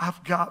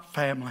 I've got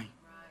family.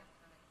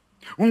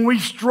 When we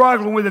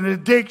struggle with an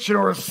addiction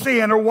or a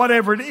sin or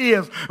whatever it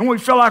is, and we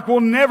feel like we'll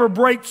never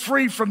break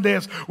free from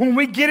this, when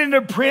we get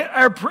into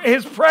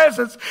his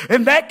presence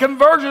and that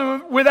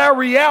conversion with our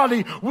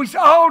reality, we say,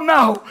 oh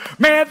no,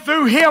 man,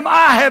 through him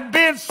I have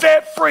been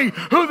set free.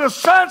 Who the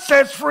Son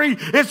sets free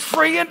is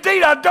free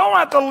indeed. I don't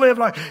have to live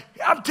like...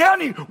 I'm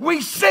telling you,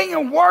 we sing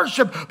and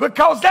worship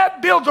because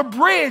that builds a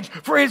bridge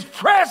for his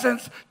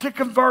presence to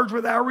converge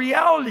with our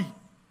reality.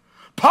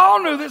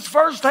 Paul knew this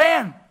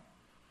firsthand.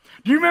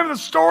 Do you remember the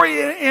story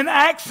in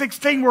Acts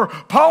 16 where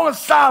Paul and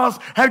Silas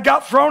had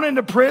got thrown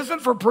into prison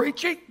for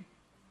preaching?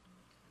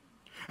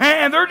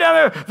 And they're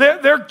down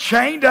there, they're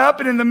chained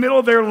up and in the middle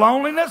of their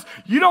loneliness.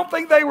 You don't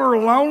think they were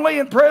lonely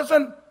in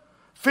prison,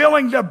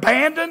 feeling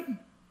abandoned?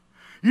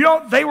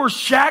 They were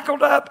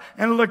shackled up.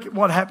 And look at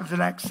what happens in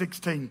Acts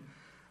 16.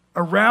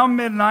 Around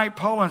midnight,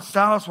 Paul and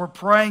Silas were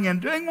praying and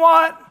doing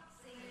what?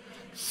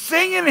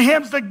 Singing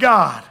hymns to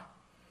God.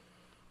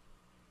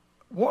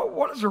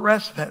 What does the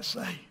rest of that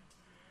say?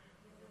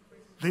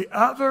 The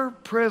other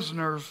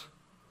prisoners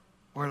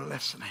were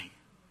listening.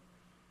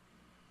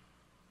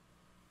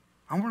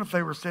 I wonder if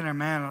they were sitting there,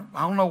 man,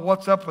 I don't know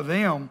what's up with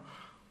them.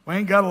 We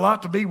ain't got a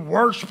lot to be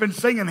worshiping,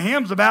 singing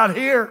hymns about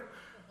here.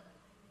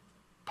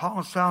 Paul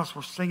and Silas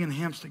were singing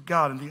hymns to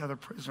God, and the other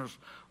prisoners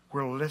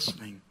were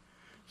listening.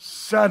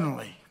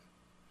 Suddenly,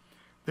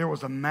 there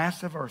was a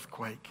massive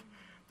earthquake.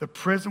 The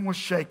prison was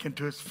shaken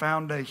to its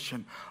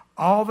foundation.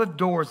 All the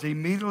doors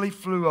immediately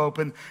flew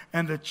open,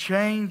 and the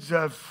chains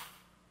of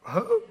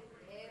who?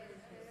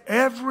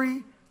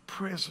 Every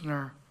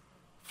prisoner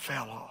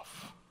fell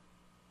off.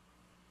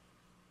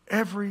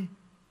 Every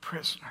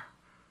prisoner.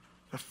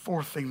 The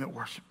fourth thing that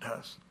worship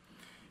does.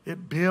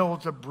 It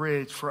builds a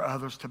bridge for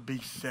others to be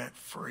set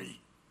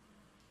free.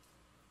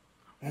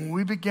 When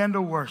we begin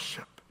to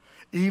worship,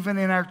 even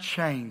in our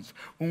chains,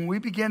 when we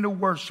begin to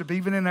worship,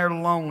 even in our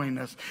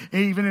loneliness,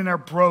 even in our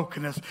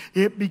brokenness,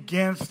 it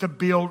begins to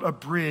build a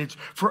bridge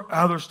for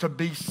others to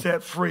be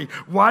set free.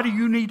 Why do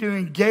you need to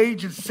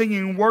engage in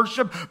singing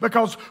worship?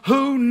 Because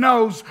who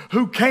knows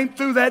who came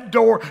through that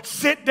door,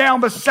 sit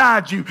down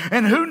beside you,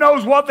 and who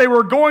knows what they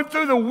were going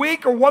through the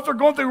week or what they're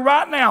going through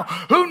right now.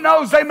 Who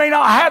knows they may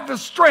not have the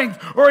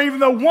strength or even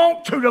the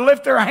want to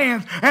lift their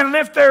hands and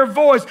lift their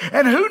voice.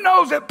 And who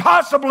knows that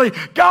possibly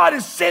God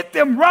has set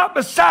them right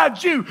beside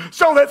you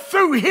so that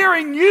through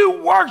hearing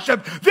you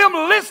worship, them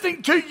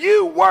listening to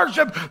you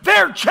worship,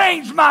 their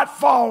chains might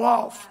fall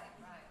off.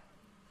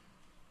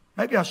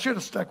 Maybe I should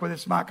have stuck with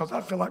this mic because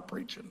I feel like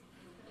preaching.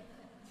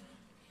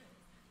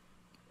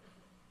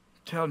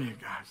 I'm telling you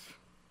guys.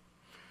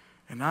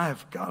 And I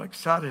have got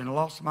excited and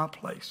lost my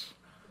place.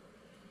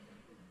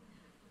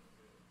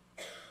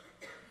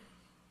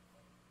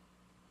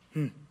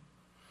 We're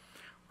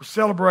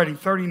celebrating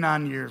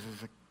 39 years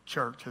as a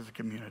church, as a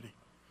community.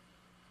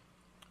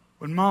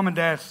 When Mom and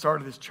Dad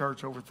started this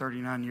church over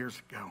 39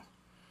 years ago,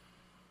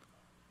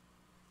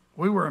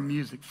 we were a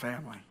music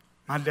family.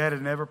 My dad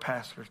had never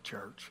pastored a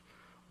church.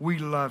 We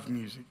loved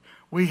music.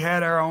 We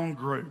had our own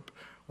group.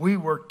 We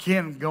were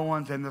Ken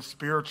Goins and the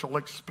Spiritual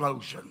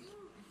Explosion.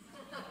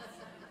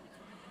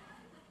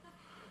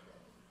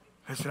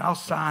 I said, I'll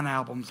sign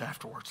albums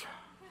afterwards.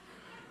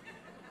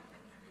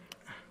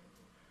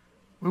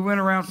 We went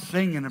around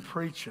singing and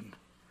preaching.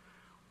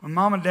 When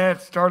Mom and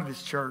Dad started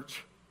this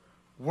church,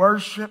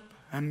 worship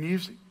and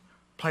music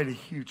played a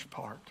huge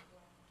part.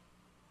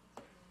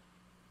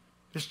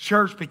 This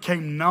church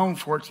became known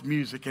for its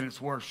music and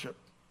its worship.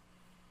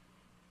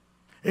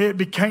 It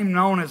became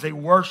known as a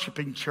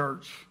worshiping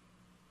church.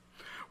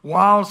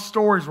 Wild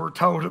stories were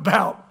told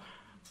about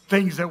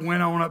things that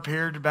went on up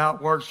here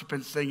about worship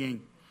and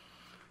singing.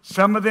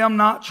 Some of them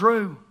not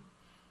true.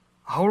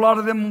 A whole lot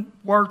of them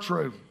were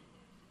true.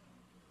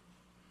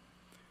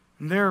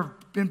 And there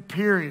have been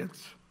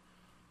periods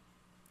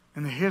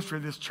in the history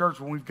of this church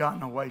when we've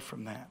gotten away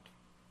from that.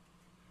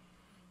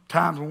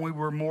 Times when we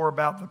were more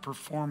about the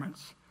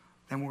performance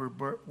than we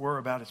were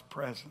about His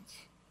presence.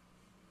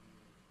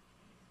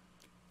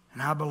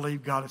 And I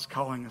believe God is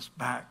calling us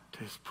back to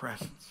His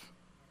presence.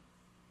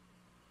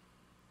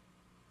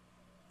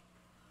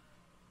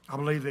 I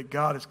believe that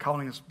God is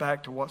calling us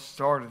back to what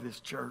started this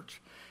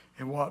church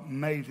and what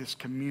made this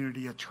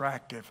community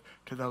attractive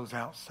to those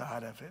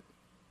outside of it.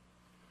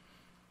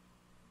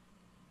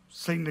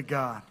 Sing to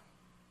God.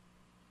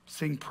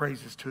 Sing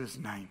praises to His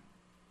name.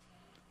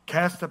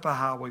 Cast up a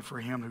highway for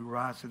Him who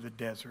rides through the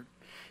desert.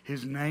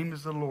 His name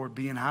is the Lord.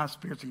 Be in high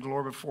spirits and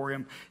glory before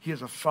Him. He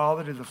is a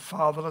father to the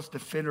fatherless,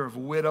 defender of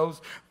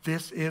widows.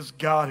 This is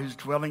God whose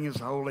dwelling is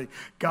holy.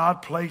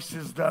 God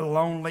places the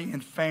lonely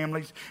in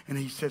families, and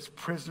He sets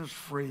prisoners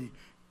free.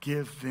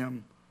 Give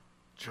them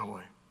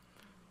joy.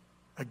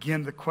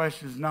 Again, the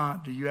question is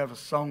not, do you have a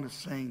song to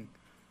sing,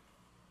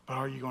 but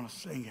are you going to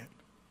sing it?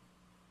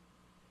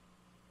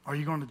 Are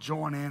you going to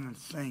join in and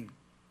sing?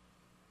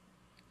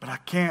 But I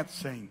can't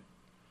sing.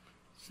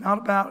 It's not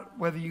about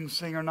whether you can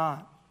sing or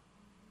not.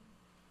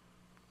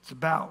 It's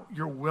about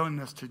your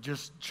willingness to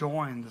just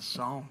join the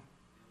song.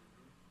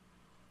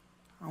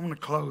 I want to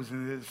close,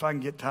 and if I can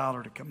get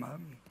Tyler to come up,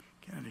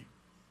 Kennedy.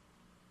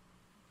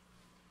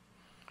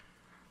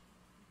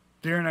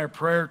 During our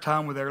prayer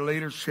time with our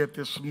leadership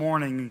this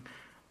morning,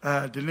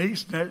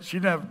 Denise, she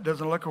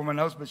doesn't look over my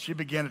notes, but she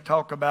began to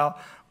talk about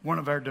one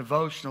of our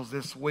devotionals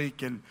this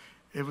week, and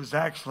it was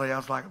actually, I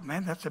was like,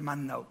 man, that's in my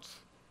notes.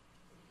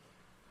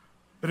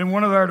 But in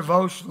one of our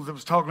devotionals, it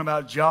was talking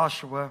about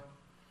Joshua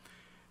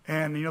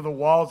and, the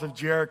walls of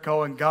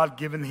Jericho, and God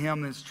giving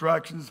him the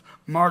instructions,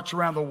 march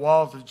around the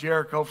walls of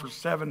Jericho for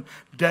 7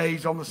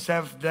 days. On the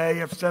seventh day,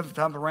 of seventh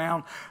time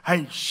around,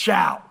 hey,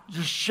 shout,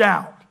 just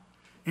shout.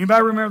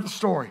 Anybody remember the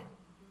story?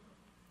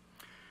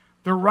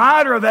 The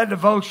writer of that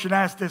devotion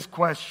asked this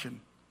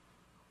question: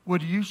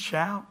 would you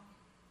shout?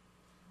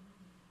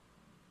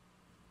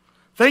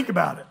 Think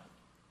about it.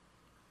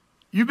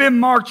 You've been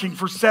marching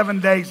for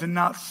 7 days and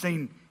not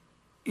seen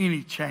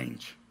any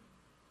change.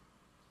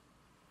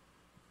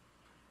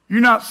 You're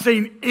not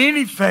seeing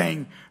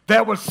anything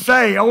that would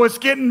say, oh, it's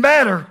getting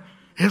better.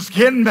 It's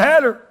getting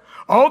better.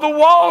 Oh, the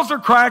walls are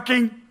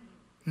cracking.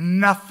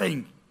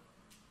 Nothing.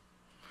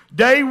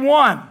 Day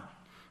 1,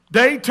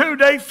 day 2,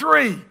 day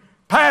 3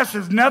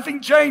 passes. Nothing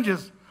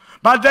changes.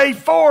 By day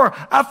 4,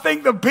 I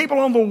think the people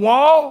on the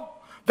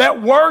wall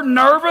that were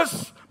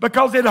nervous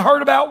because they'd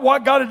heard about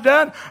what God had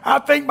done, I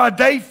think by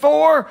day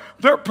 4,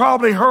 they're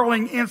probably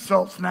hurling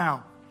insults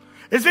now.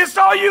 Is this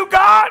all you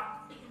got?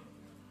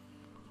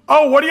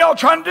 Oh, what are y'all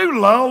trying to do,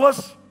 lull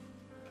us?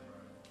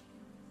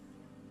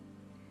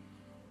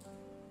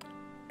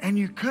 And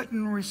you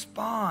couldn't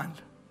respond.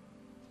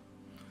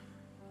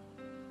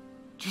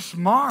 Just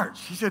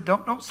march. He said,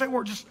 don't say a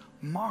word, just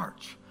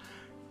march.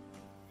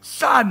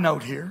 Side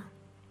note here.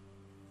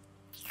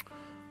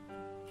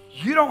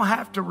 You don't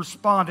have to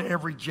respond to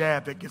every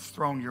jab that gets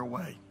thrown your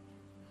way,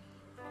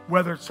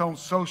 whether it's on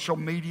social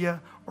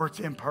media or it's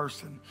in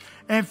person.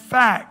 In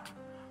fact,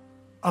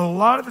 a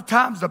lot of the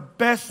times the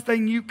best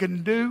thing you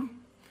can do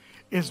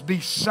is be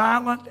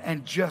silent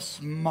and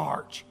just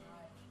march.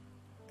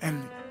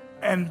 And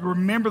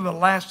remember the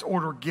last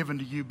order given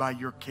to you by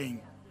your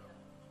king.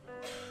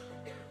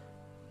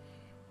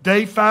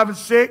 Day 5 and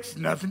 6,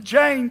 nothing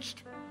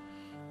changed.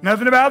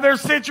 Nothing about their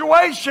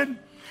situation.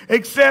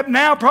 Except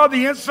now probably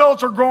the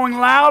insults are growing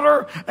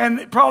louder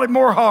and probably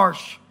more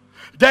harsh.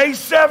 Day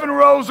 7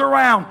 rolls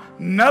around.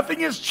 Nothing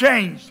has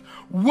changed.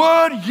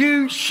 Would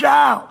you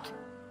shout?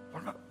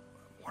 What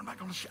am I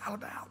going to shout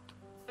about?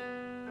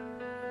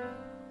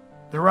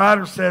 The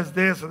writer says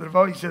this, and the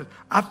devotion says,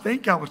 I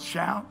think I would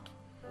shout.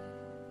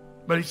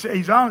 But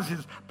he's honest, he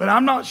says, but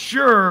I'm not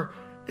sure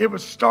it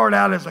would start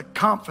out as a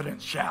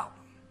confident shout.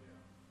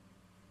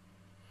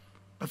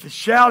 But the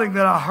shouting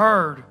that I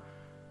heard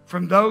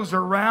from those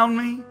around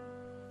me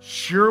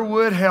sure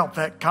would help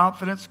that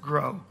confidence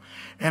grow.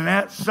 And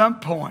at some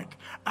point,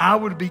 I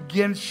would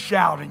begin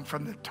shouting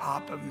from the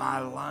top of my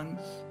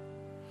lungs.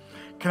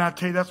 Can I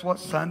tell you that's what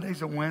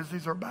Sundays and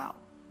Wednesdays are about?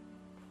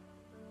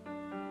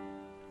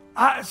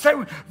 I say,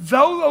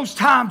 those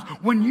times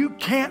when you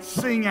can't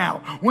sing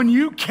out, when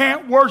you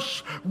can't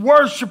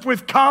worship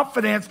with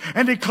confidence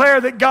and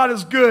declare that God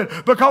is good,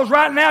 because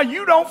right now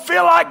you don't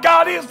feel like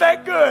God is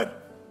that good.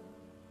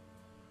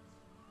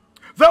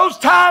 Those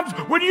times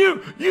when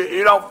you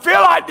don't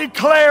feel like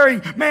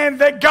declaring, man,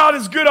 that God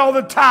is good all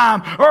the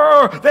time,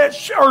 or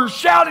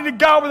shouting to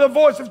God with a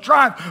voice of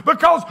triumph,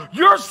 because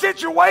your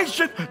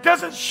situation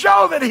doesn't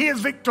show that He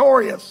is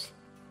victorious.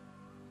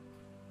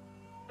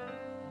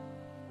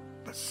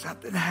 But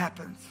something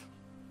happens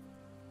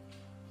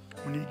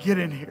when you get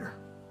in here.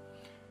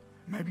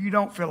 Maybe you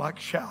don't feel like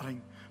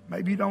shouting.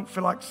 Maybe you don't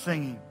feel like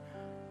singing.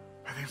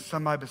 But there's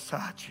somebody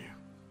beside you.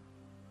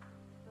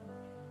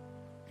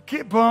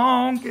 Keep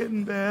on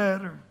getting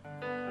better.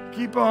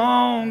 Keep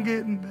on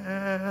getting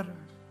better.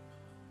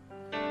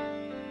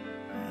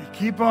 You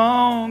keep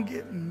on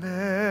getting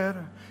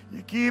better.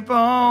 You keep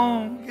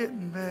on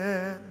getting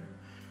better.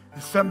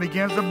 And something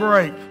begins to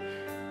break.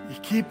 You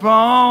keep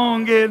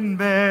on getting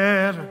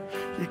better.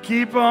 You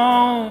keep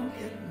on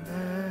getting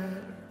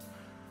better.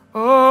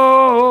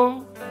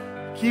 Oh,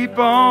 keep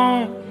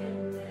on.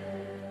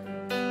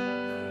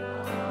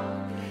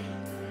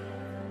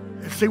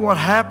 And see what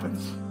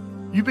happens.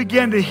 You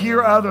begin to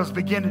hear others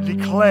begin to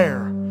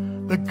declare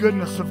the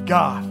goodness of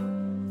God.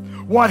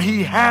 What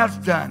He has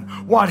done,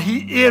 what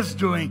He is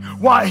doing,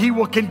 what He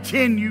will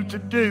continue to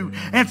do.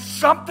 And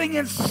something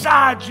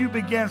inside you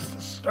begins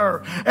to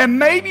stir. And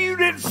maybe you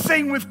didn't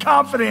sing with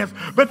confidence,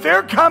 but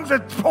there comes a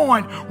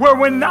point where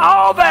when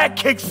all that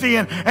kicks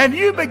in and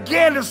you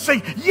begin to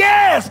sing,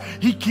 yes,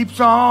 He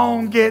keeps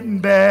on getting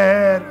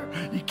better.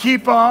 You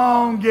keep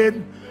on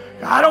getting,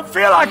 I don't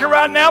feel like it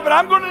right now, but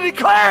I'm going to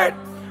declare it.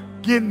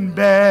 Getting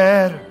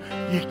better.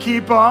 You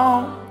keep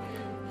on.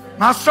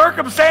 My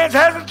circumstance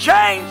hasn't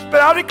changed,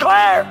 but I'll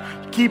declare,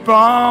 keep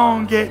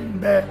on getting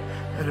better.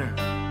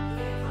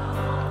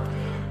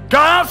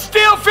 God, I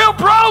still feel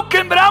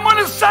broken, but I'm going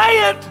to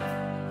say it.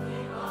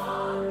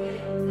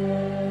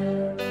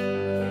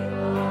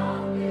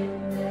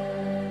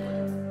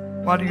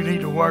 Why do you need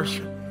to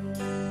worship?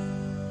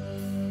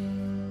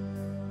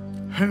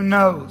 Who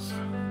knows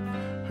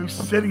who's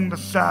sitting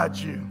beside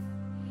you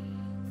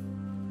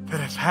that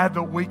has had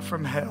the week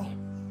from hell,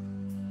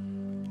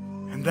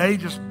 and they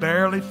just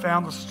barely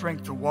found the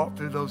strength to walk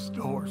through those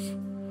doors,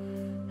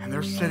 and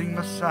they're sitting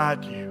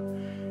beside you,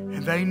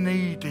 and they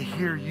need to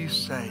hear you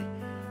say,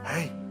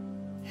 hey,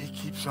 He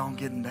keeps on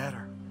getting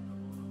better.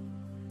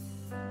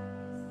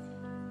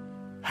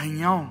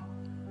 Hang on.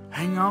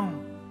 Hang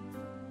on.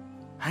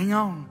 Hang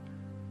on.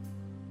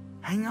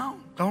 Hang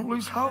on. Don't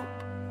lose hope.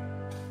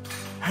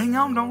 Hang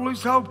on. Don't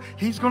lose hope.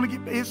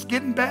 It's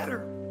getting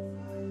better.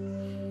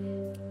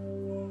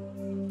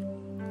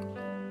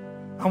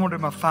 I want to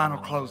do my final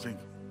closing.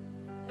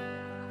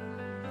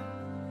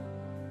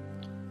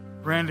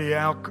 Randy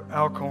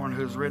Alcorn,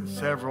 who's written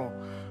several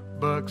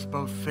books,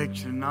 both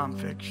fiction and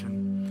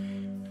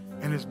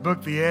nonfiction, in his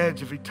book, The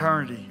Edge of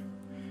Eternity,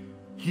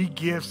 he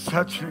gives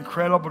such an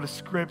incredible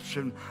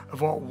description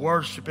of what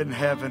worship in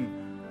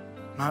heaven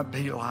might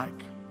be like.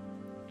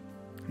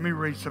 Let me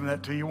read some of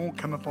that to you. It won't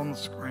come up on the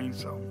screen,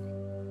 so.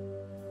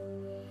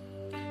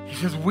 He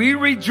says, we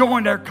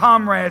rejoined our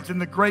comrades in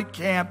the great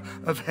camp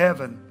of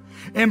heaven,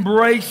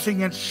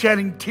 embracing and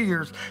shedding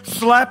tears,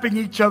 slapping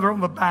each other on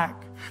the back.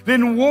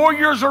 Then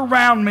warriors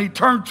around me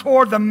turned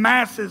toward the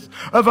masses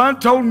of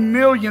untold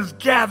millions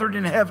gathered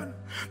in heaven.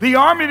 The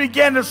army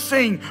began to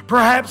sing,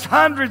 perhaps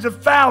hundreds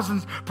of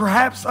thousands,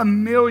 perhaps a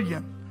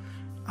million.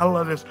 I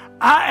love this.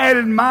 I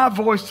added my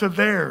voice to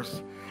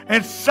theirs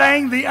and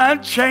sang the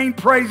unchained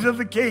praise of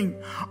the King.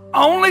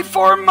 Only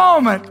for a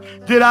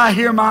moment did I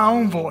hear my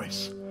own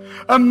voice.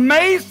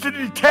 Amazed to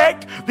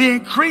detect the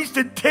increased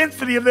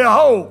intensity of the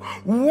whole,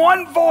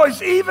 one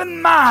voice,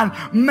 even mine,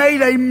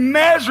 made a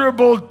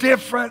measurable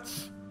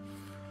difference.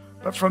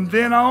 But from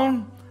then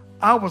on,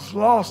 I was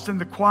lost in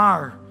the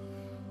choir.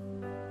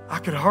 I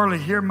could hardly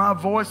hear my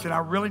voice, and I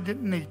really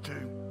didn't need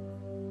to.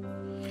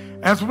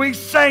 As we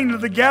sang to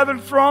the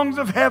gathered throngs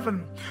of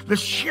heaven, the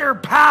sheer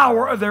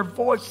power of their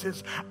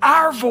voices,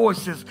 our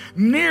voices,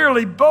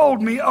 nearly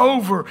bowled me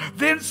over.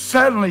 Then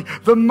suddenly,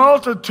 the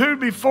multitude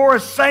before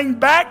us sang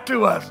back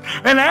to us,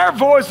 and our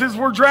voices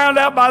were drowned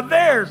out by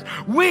theirs.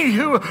 We,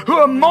 who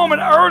a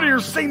moment earlier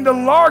seemed the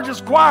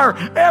largest choir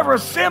ever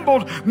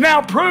assembled,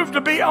 now proved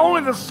to be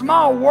only the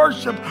small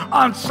worship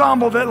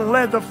ensemble that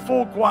led the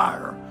full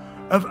choir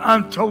of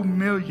untold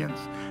millions,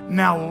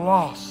 now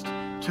lost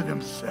to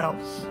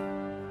themselves.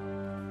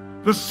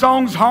 The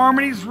song's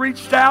harmonies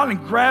reached out and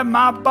grabbed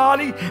my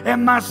body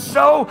and my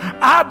soul.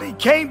 I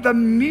became the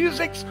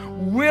music's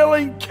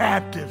willing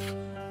captive.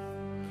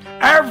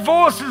 Our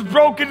voices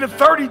broke into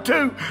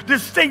 32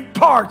 distinct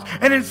parts,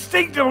 and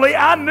instinctively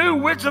I knew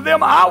which of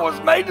them I was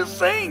made to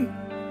sing.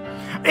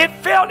 It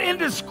felt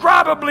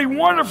indescribably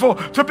wonderful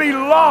to be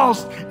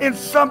lost in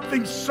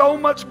something so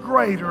much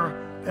greater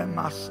than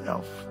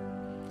myself.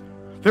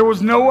 There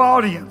was no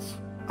audience,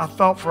 I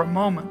thought for a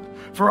moment.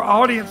 For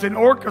audience and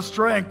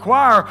orchestra and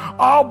choir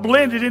all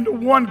blended into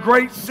one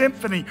great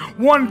symphony,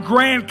 one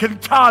grand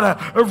cantata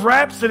of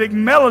rhapsodic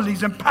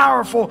melodies and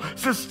powerful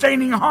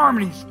sustaining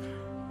harmonies.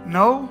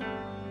 No,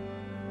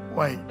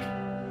 wait,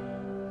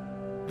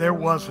 there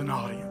was an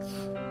audience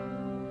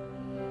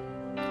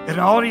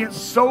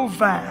so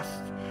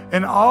vast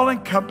and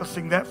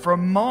all-encompassing that for a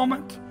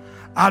moment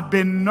I'd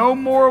been no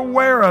more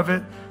aware of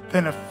it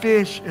than a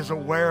fish is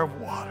aware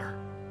of water.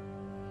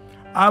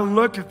 I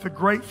looked at the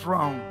great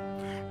throne,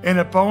 and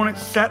upon it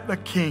sat the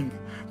King,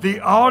 the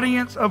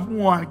audience of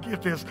one.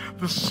 Get this,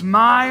 the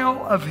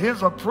smile of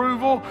his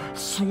approval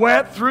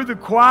swept through the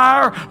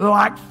choir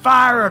like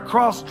fire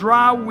across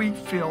dry wheat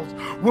fields.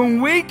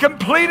 When we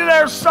completed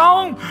our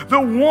song, the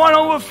one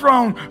on the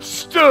throne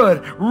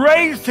stood,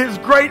 raised his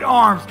great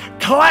arms,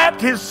 clapped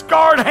his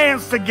scarred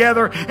hands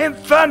together in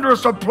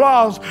thunderous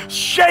applause,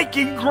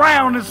 shaking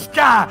ground and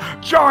sky,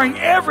 jarring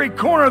every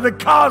corner of the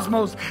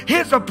cosmos.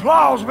 His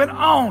applause went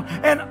on,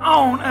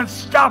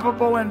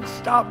 unstoppable and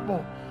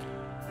unstoppable.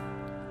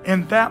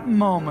 In that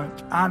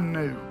moment, I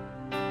knew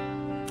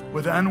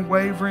with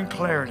unwavering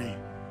clarity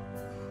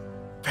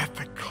that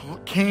the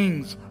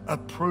King's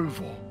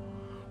approval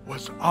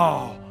was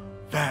all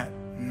that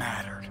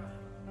mattered.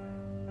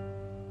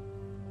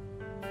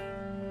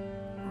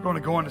 We're going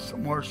to go into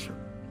some worship.